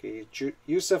Towns, rookie.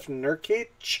 Yusuf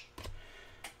Nurkic.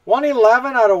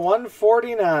 111 out of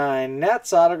 149.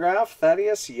 Nets autograph,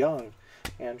 Thaddeus Young.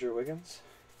 Andrew Wiggins.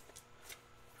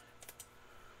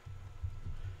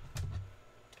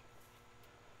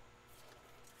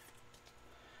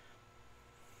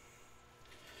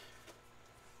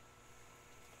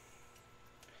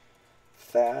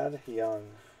 Thad Young,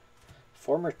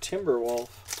 former Timberwolf.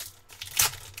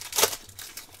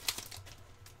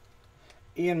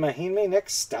 Ian Mahinmi, Nick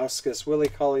Stauskas, Willie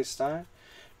Cauley-Stein.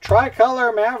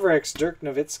 Tricolor Mavericks, Dirk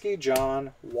Nowitzki,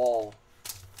 John Wall.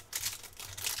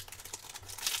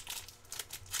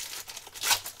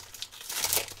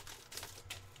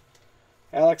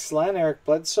 Alex Len, Eric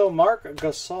Bledsoe, Mark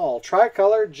Gasol.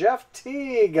 Tricolor Jeff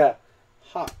Teague,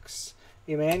 Hawks.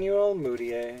 Emmanuel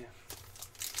Mudiay.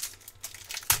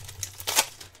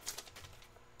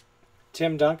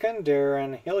 Tim Duncan,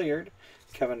 Darren Hilliard,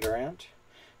 Kevin Durant.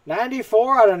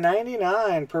 94 out of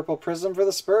 99. Purple Prism for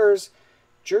the Spurs.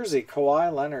 Jersey,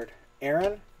 Kawhi Leonard.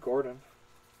 Aaron Gordon.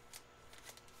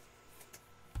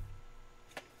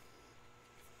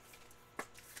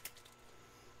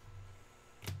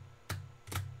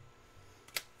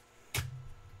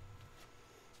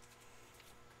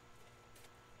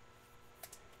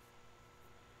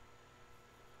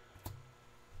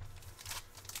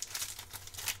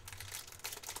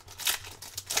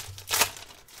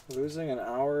 Losing an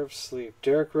hour of sleep.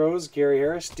 Derrick Rose, Gary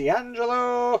Harris,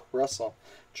 D'Angelo Russell.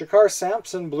 Jakar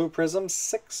Sampson, Blue Prism,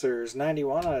 Sixers,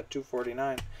 91 out of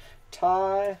 249.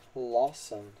 Ty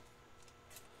Lawson.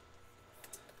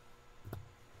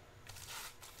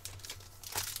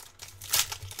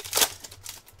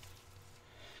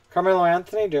 Carmelo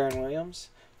Anthony, Darren Williams.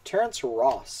 Terrence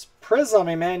Ross. Prism,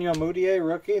 Emmanuel Mudiay,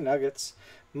 rookie, Nuggets.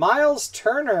 Miles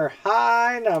Turner,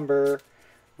 high number,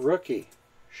 rookie,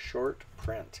 short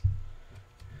print.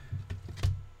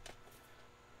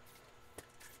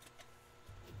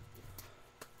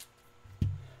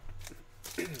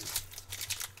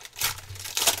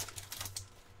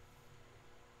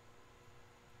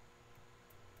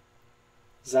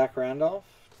 Zach Randolph,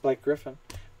 Blake Griffin.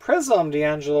 Prism,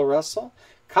 D'Angelo Russell.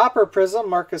 Copper Prism,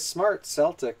 Marcus Smart,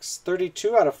 Celtics.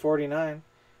 32 out of 49.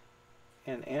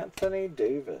 And Anthony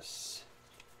Davis.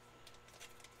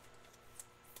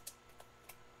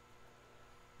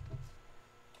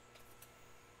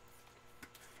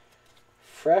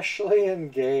 Freshly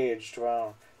engaged.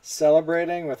 Wow.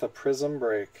 Celebrating with a Prism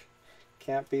break.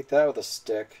 Can't beat that with a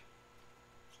stick.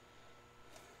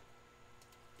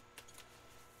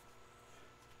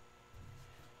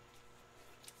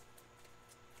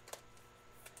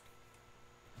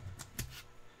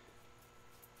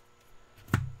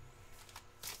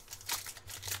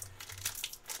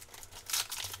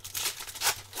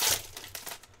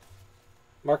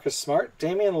 Marcus Smart,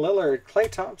 Damian Lillard, Klay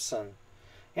Thompson,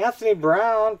 Anthony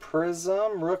Brown,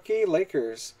 Prism, rookie,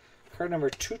 Lakers. Card number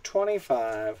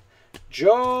 225.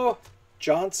 Joe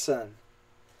Johnson.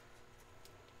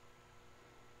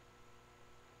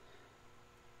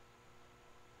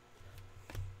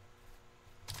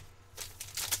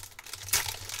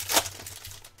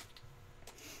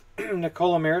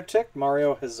 Nikola Mirotic,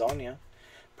 Mario Hezonja.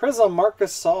 Prism,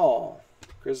 Marcus Saul,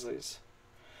 Grizzlies.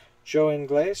 Joe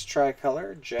Ingles,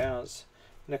 Tricolor, Jazz.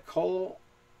 Nikola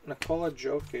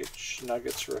Jokic,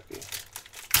 Nuggets rookie.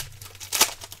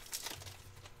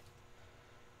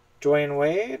 Dwayne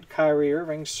Wade, Kyrie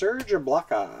Irving, Serge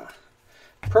Ibaka.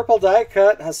 Purple die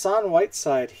cut, Hassan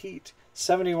Whiteside, Heat.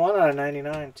 71 out of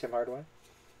 99, Tim Hardaway.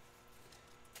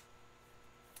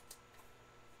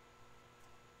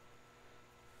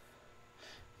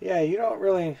 Yeah, you don't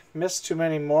really miss too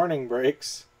many morning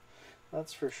breaks.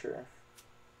 That's for sure.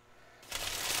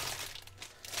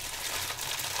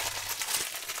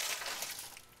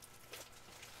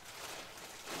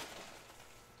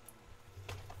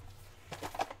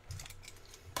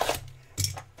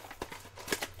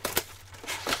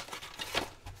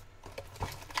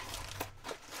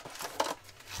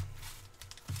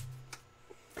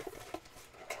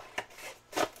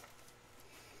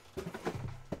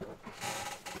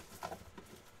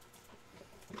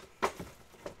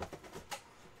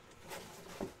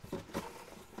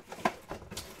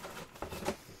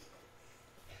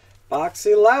 Box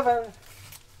 11.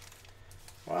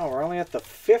 Wow, we're only at the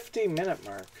 50-minute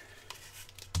mark.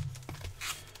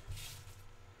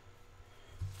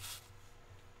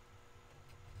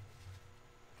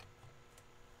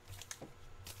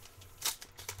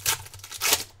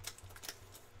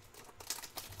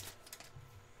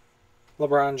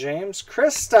 LeBron James,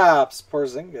 Kristaps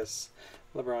Porzingis.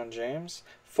 LeBron James,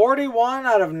 41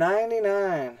 out of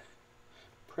 99.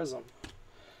 Prism.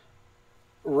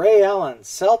 Ray Allen,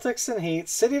 Celtics and Heat,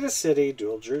 City to City,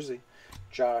 dual jersey.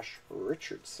 Josh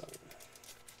Richardson.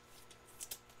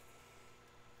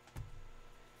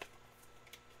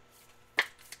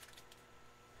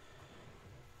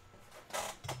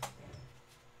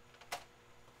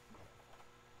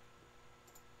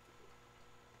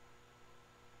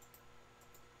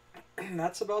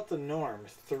 That's about the norm.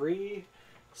 3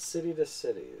 City to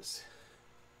Cities.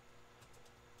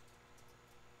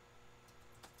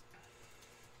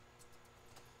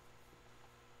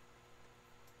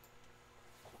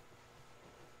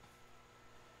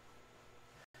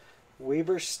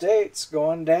 Weber State's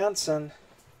going dancing.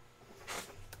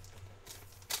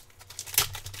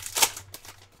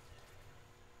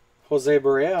 Jose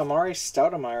Barea, Amari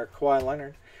Stoudemire, Kawhi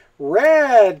Leonard.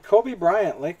 Red, Kobe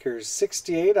Bryant, Lakers,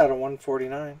 68 out of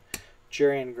 149.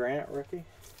 Jerian Grant, rookie.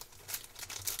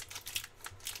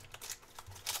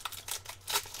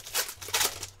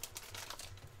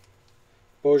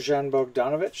 Bojan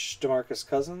Bogdanovic, DeMarcus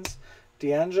Cousins.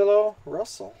 D'Angelo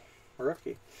Russell,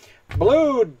 rookie.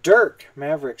 Blue, Dirk,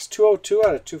 Mavericks, 202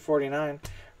 out of 249.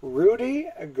 Rudy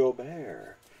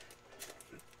Gobert.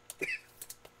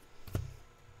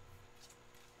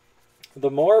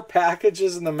 The more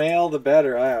packages in the mail, the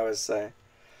better, I always say.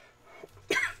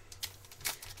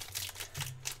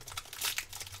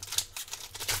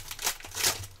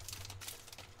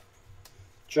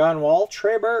 John Wall,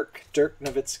 Trey Burke, Dirk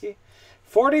Nowitzki.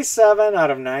 47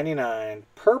 out of 99.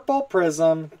 Purple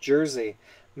Prism jersey.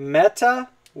 Meta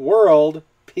World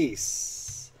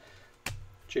Peace.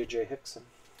 J.J. Hickson.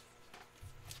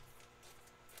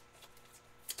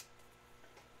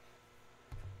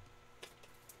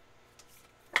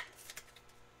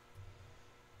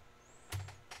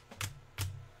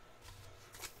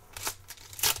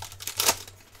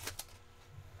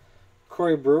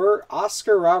 Corey Brewer,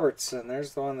 Oscar Robertson.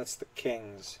 There's the one that's the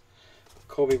Kings.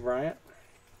 Kobe Bryant.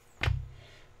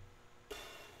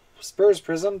 Spurs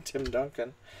Prism, Tim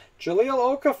Duncan.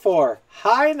 Jahlil Okafor,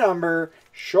 high number,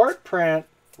 short print,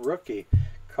 rookie.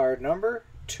 Card number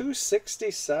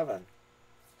 267.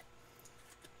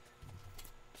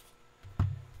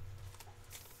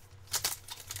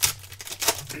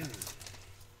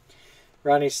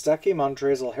 Ronnie Stuckey,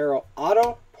 Montrezl Harrell,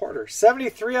 auto, Porter.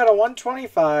 73 out of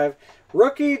 125.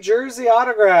 Rookie jersey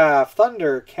autograph,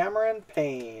 Thunder, Cameron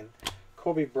Payne.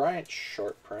 Kobe Bryant,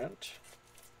 short print.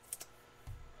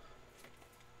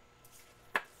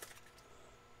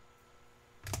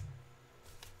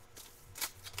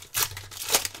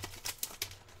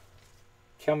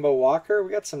 Kemba Walker.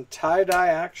 We got some tie-dye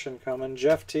action coming.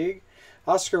 Jeff Teague.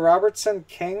 Oscar Robertson,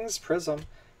 Kings, Prism.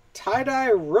 Tie-dye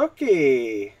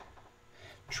rookie.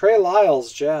 Trey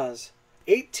Lyles, Jazz.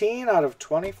 18 out of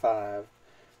 25.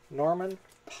 Norman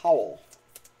Powell.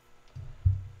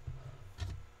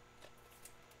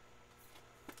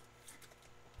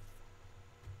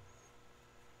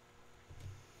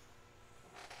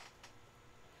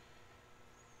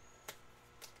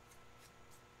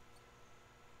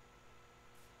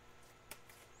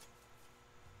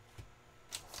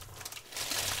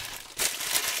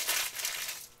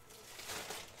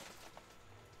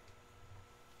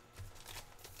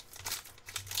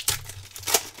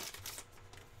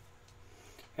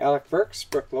 Alec Burks,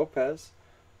 Brooke Lopez,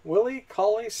 Willie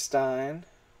Cauley-Stein,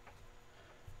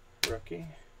 rookie.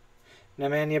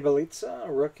 Nemanja Bjelica,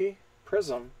 rookie.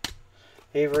 Prism.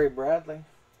 Avery Bradley.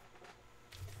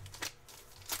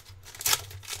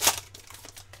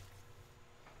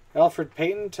 Alfred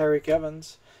Payton, Tyreek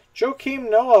Evans.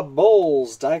 Joakim Noah,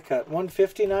 Bulls, die cut.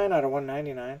 159 out of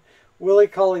 199. Willie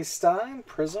Cauley-Stein,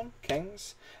 Prism,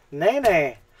 Kings.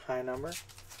 Nene, high number.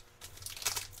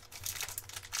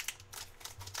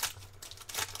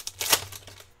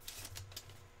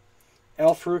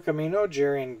 Al-Farouq Amino,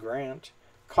 Jerian Grant.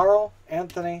 Carl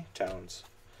Anthony Towns.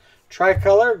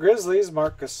 Tricolor, Grizzlies,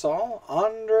 Marc Gasol,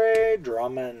 Andre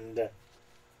Drummond.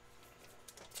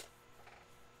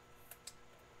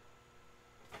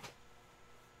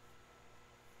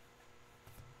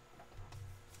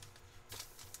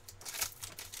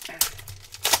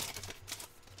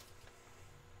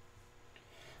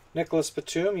 Nicholas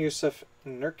Batum, Yusuf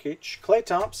Nurkic, Klay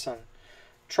Thompson.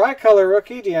 Tricolor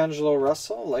rookie, D'Angelo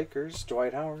Russell, Lakers,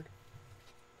 Dwight Howard.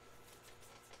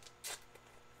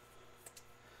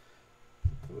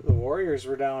 Ooh, the Warriors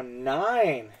were down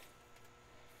 9.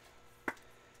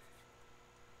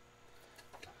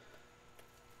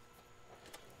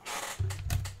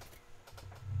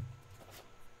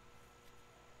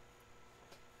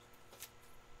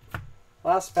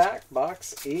 Last pack,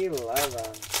 box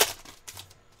 11.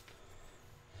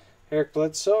 Eric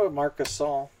Bledsoe, Marc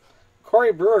Gasol.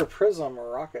 Corey Brewer, Prism,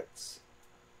 Rockets.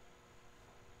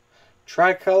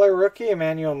 Tricolor rookie,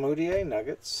 Emmanuel Mudiay,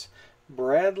 Nuggets.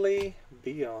 Bradley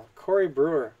Beal. Corey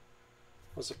Brewer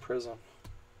was a Prism.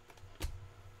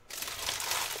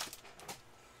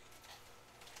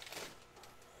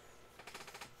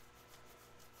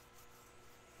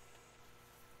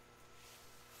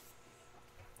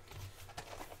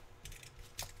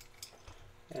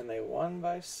 And they won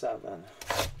by 7.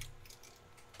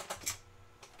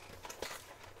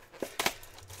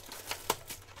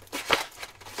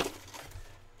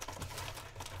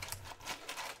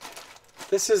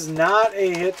 This is not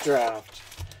a hit draft.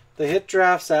 The hit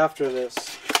draft's after this.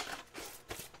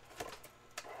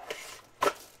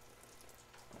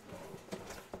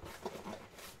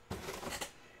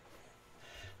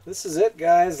 This is it,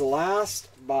 guys. Last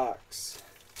box.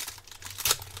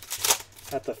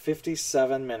 At the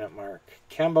 57-minute mark.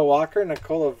 Kemba Walker,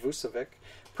 Nikola Vucevic.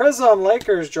 Prism,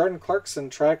 Lakers, Jordan Clarkson.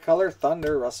 Tricolor,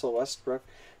 Thunder, Russell Westbrook.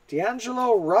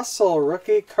 D'Angelo Russell,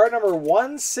 rookie. Card number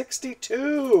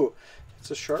 162. It's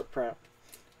a short print.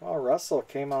 Well, Russell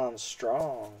came on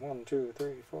strong. 1, 2,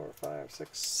 3, 4, 5,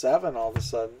 6, 7 all of a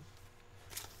sudden.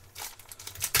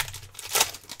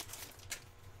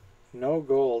 No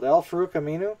gold. Al-Farouq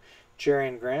Aminu,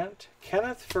 Jerian Grant,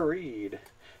 Kenneth Faried.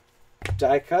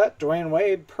 Die cut, Dwayne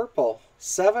Wade, purple.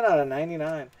 7 out of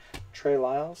 99. Trey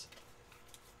Lyles.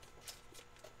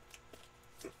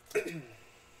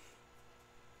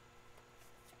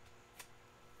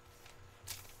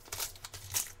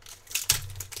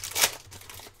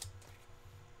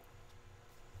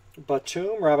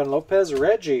 Batum, Robin Lopez,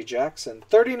 Reggie Jackson.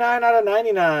 39 out of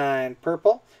 99.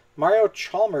 Purple. Mario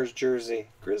Chalmers jersey.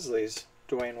 Grizzlies.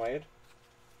 Dwayne Wade.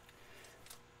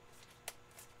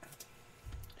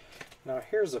 Now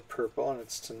here's a purple and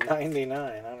it's to 99.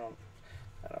 I don't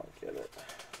get it.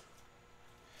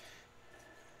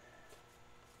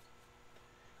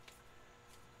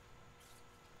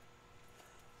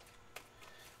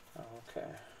 Oh, okay.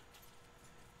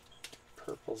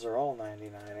 Purples are all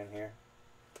 99 in here.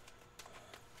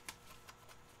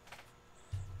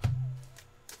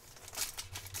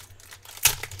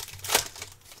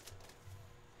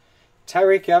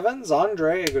 Tyreek Evans,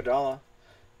 Andre Iguodala.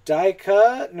 Die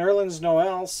cut, Nerlens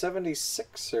Noel,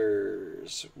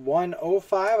 76ers.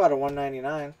 105 out of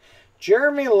 199.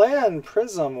 Jeremy Lin,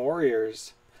 Prism,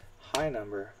 Warriors. High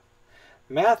number.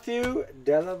 Matthew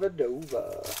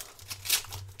Dellavedova.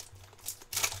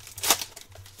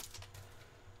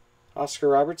 Oscar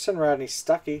Robertson, Rodney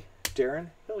Stuckey,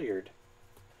 Darren Hilliard.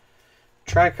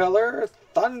 Tricolor,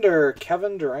 Thunder,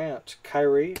 Kevin Durant,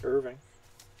 Kyrie Irving.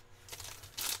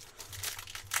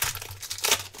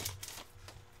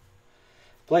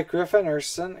 Blake Griffin,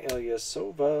 Urson,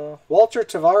 Ilyasova. Walter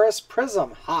Tavares,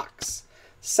 Prism, Hawks.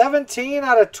 17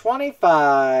 out of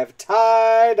 25.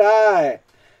 Tie-dye.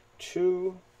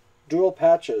 2 dual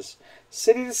patches.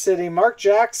 City to City, Mark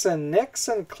Jackson, Knicks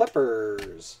and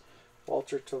Clippers.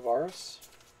 Walter Tavares.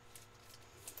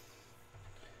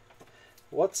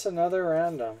 What's another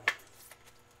random?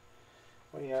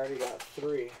 We already got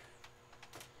 3.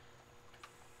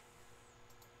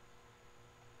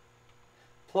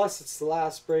 Plus, it's the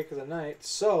last break of the night,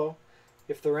 so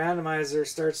if the randomizer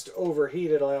starts to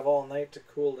overheat, it'll have all night to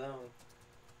cool down.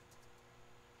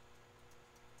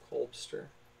 Holster.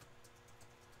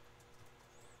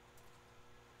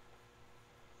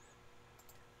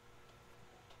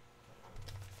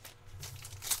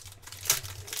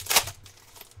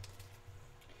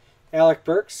 Alec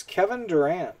Burks, Kevin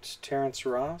Durant, Terrence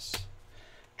Ross.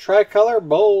 Tricolor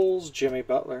Bowls, Jimmy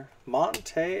Butler,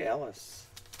 Monte Ellis.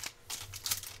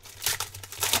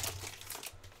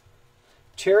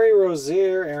 Terry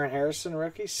Rozier, Aaron Harrison,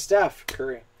 rookie. Steph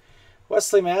Curry.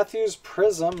 Wesley Matthews,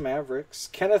 Prism, Mavericks.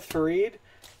 Kenneth Faried,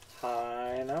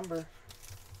 high number.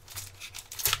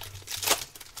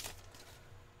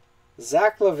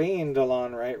 Zach LaVine,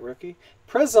 DeLon Wright, rookie.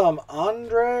 Prism,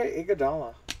 Andre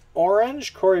Iguodala.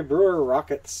 Orange, Corey Brewer,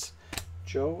 Rockets.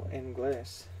 Joe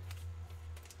Ingles.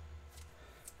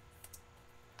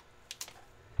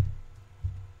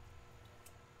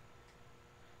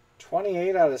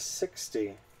 $28 out of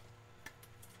 60.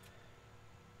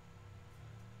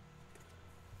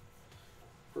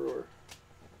 Brewer.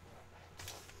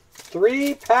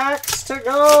 3 packs to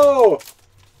go.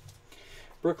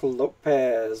 Brooke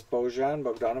Lopez, Bojan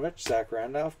Bogdanovic, Zach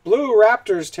Randolph. Blue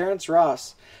Raptors, Terrence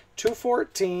Ross.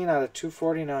 214 out of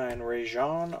 249.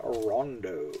 Rajon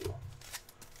Rondo.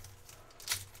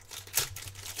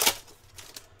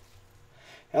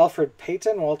 Alfred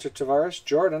Payton, Walter Tavares,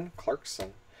 Jordan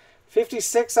Clarkson.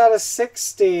 56 out of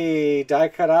 60. Die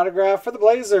cut autograph for the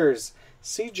Blazers.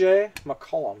 CJ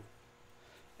McCollum.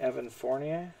 Evan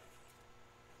Fournier.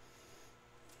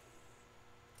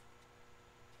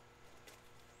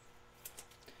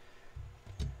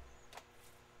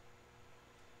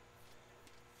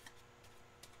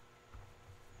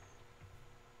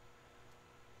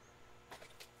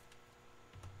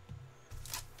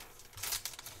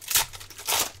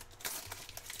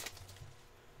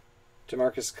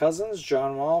 DeMarcus Cousins,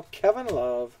 John Wall, Kevin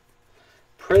Love,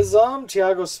 Prism,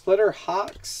 Tiago Splitter,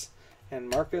 Hawks, and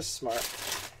Marcus Smart.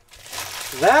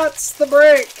 That's the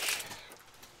break.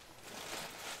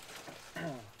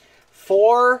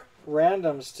 4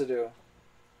 randoms to do.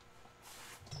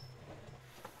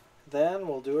 Then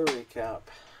we'll do a recap.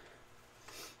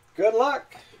 Good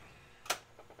luck.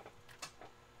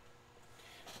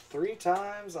 3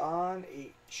 times on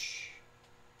each.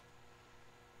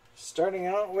 Starting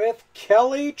out with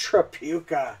Kelly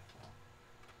Tripucka.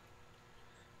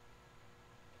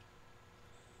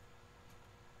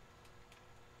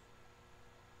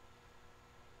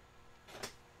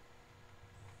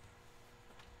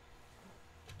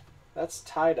 That's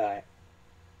tie-dye.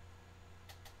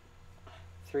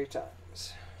 3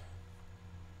 times.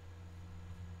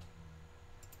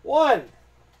 1,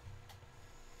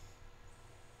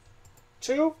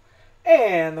 2,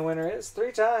 and the winner is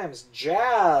 3 times.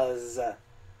 Jazz.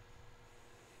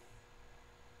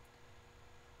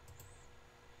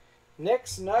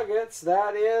 Knicks Nuggets,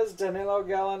 that is Danilo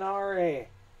Gallinari.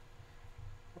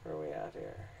 Where are we at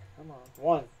here? Come on.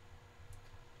 1,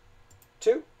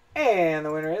 2, and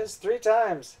the winner is 3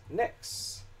 times.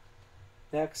 Knicks.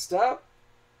 Next up,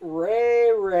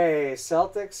 Ray,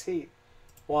 Celtics Heat.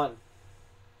 1,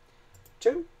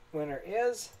 2, winner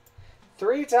is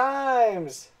 3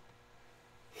 times.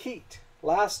 Heat.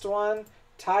 Last one,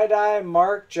 tie-dye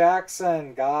Mark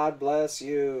Jackson. God bless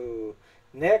you.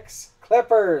 Knicks,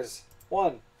 Clippers.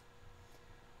 1,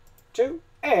 2,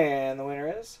 and the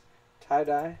winner is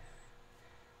tie-dye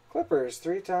Clippers.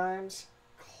 3 times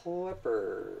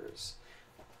Clippers.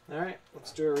 All right,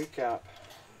 let's do a recap.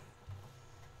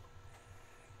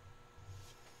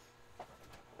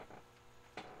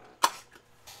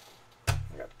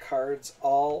 I got cards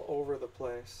all over the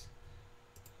place.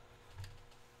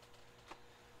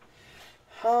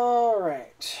 All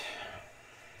right.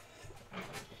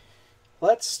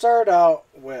 Let's start out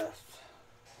with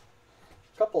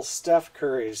a couple Steph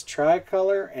Curry's,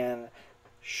 tricolor and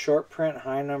short print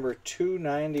high number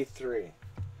 293.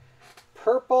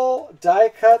 Purple die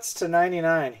cuts to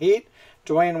 99. Heat,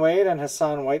 Dwayne Wade and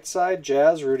Hassan Whiteside.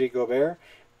 Jazz, Rudy Gobert.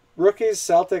 Rookies,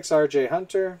 Celtics, R.J.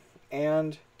 Hunter.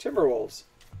 And Timberwolves,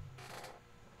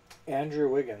 Andrew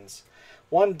Wiggins.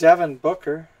 1 Devin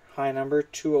Booker, high number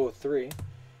 203.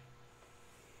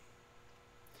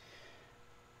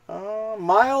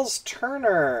 Miles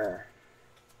Turner,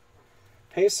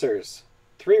 Pacers.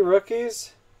 3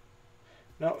 rookies.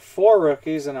 No, 4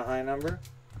 rookies and a high number.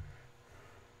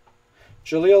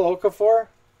 Jahlil Okafor.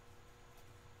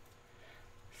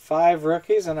 5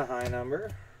 rookies and a high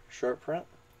number. Short print.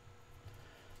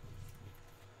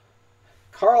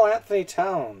 Karl Anthony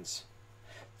Towns.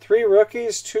 3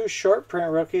 rookies, 2 short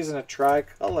print rookies, and a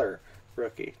tricolor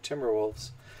rookie.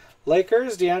 Timberwolves.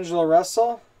 Lakers, D'Angelo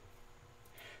Russell.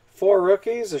 4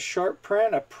 rookies, a short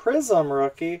print, a prism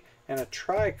rookie, and a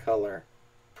tricolor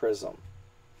prism.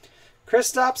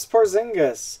 Kristaps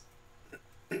Porzingis.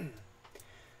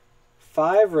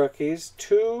 5 rookies,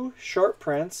 2 short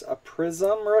prints, a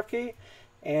Prism rookie,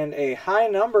 and a high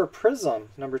number Prism,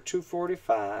 number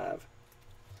 245.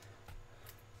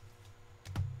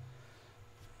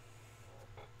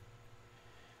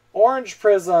 Orange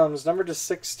Prisms, number to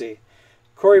 60.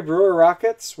 Corey Brewer,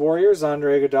 Rockets. Warriors,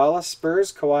 Andre Iguodala.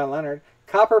 Spurs, Kawhi Leonard.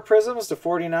 Copper Prisms to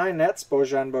 49, Nets,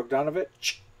 Bojan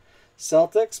Bogdanovic.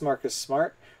 Celtics, Marcus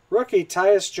Smart. Rookie,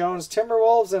 Tyus Jones,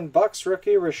 Timberwolves, and Bucks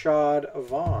rookie, Rashad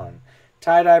Vaughn.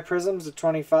 Tie-dye Prisms to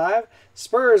 25.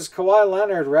 Spurs, Kawhi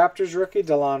Leonard. Raptors rookie,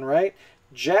 DeLon Wright.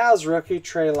 Jazz rookie,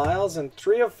 Trey Lyles. And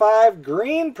 3 of 5,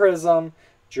 Green Prism,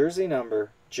 jersey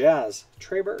number, Jazz,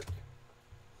 Trey Burke.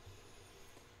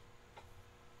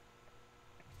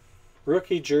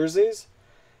 Rookie jerseys,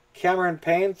 Cameron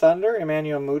Payne, Thunder,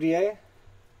 Emmanuel Mudiay.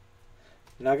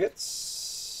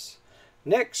 Nuggets.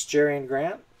 Knicks, Jerian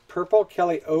Grant. Purple,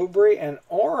 Kelly Oubre, and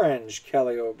orange,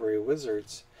 Kelly Oubre,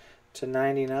 Wizards. To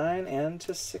 99 and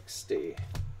to 60.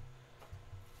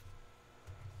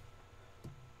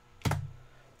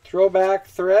 Throwback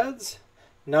Threads,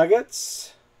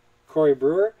 Nuggets, Corey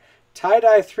Brewer.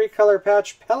 Tie-dye 3-color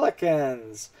patch,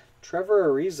 Pelicans, Trevor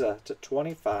Ariza to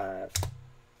 25.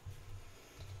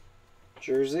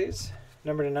 Jerseys,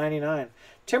 number to 99.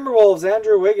 Timberwolves,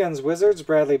 Andrew Wiggins. Wizards,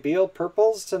 Bradley Beal.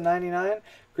 Purples to 99.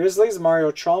 Grizzlies,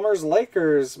 Mario Chalmers.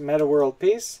 Lakers, Meta World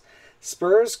Peace.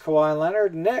 Spurs, Kawhi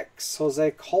Leonard. Knicks,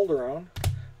 Jose Calderon.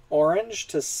 Oranges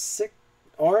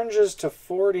to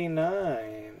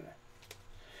 49.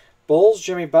 Bulls,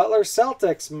 Jimmy Butler.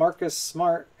 Celtics, Marcus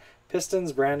Smart.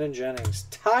 Pistons, Brandon Jennings.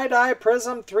 Tie-dye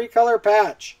Prism 3-color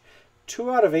patch.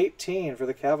 2 out of 18 for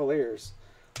the Cavaliers.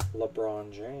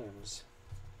 LeBron James.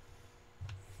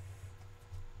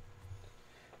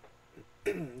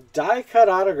 Die-cut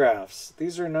autographs.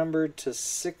 These are numbered to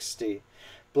 60.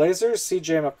 Blazers,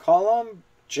 CJ McCollum.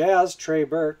 Jazz, Trey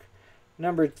Burke.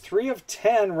 Numbered 3 of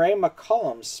 10, Ray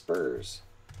McCollum, Spurs.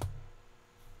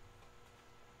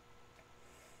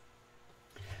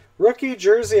 Rookie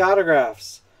jersey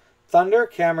autographs. Thunder,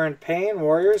 Cameron Payne.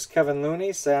 Warriors, Kevin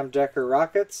Looney. Sam Decker,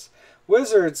 Rockets.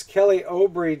 Wizards, Kelly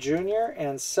Oubre Jr.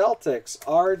 And Celtics,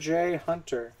 R.J.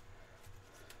 Hunter.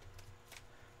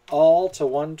 All to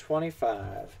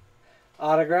 125.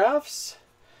 Autographs.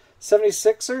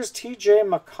 76ers, T.J.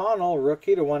 McConnell,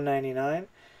 rookie to 199.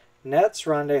 Nets,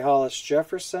 Rondé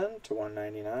Hollis-Jefferson to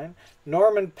 199.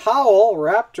 Norman Powell,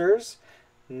 Raptors.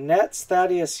 Nets,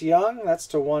 Thaddeus Young, that's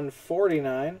to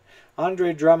 149.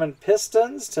 Andre Drummond,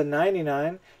 Pistons to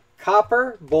 99.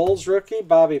 Copper, Bulls rookie,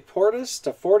 Bobby Portis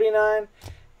to 49.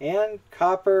 And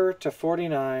Copper to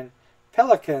 49.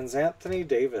 Pelicans, Anthony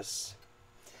Davis.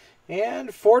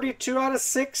 And 42 out of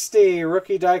 60,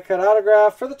 rookie die-cut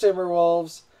autograph for the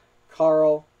Timberwolves,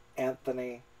 Karl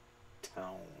Anthony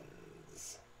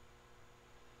Towns.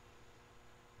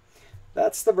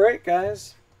 That's the break,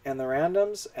 guys, and the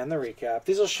randoms and the recap.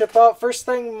 These will ship out first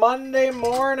thing Monday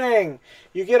morning.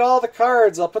 You get all the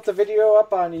cards. I'll put the video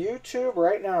up on YouTube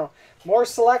right now. More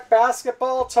Select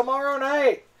Basketball tomorrow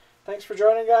night. Thanks for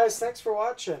joining, guys. Thanks for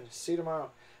watching. See you tomorrow.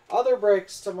 Other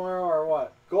breaks tomorrow are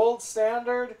what? Gold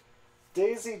Standard,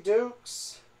 Daisy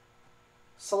Dukes,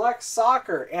 Select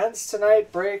Soccer. Ends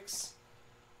tonight, breaks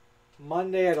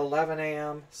Monday at 11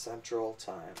 a.m. Central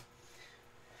Time.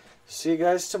 See you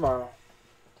guys tomorrow.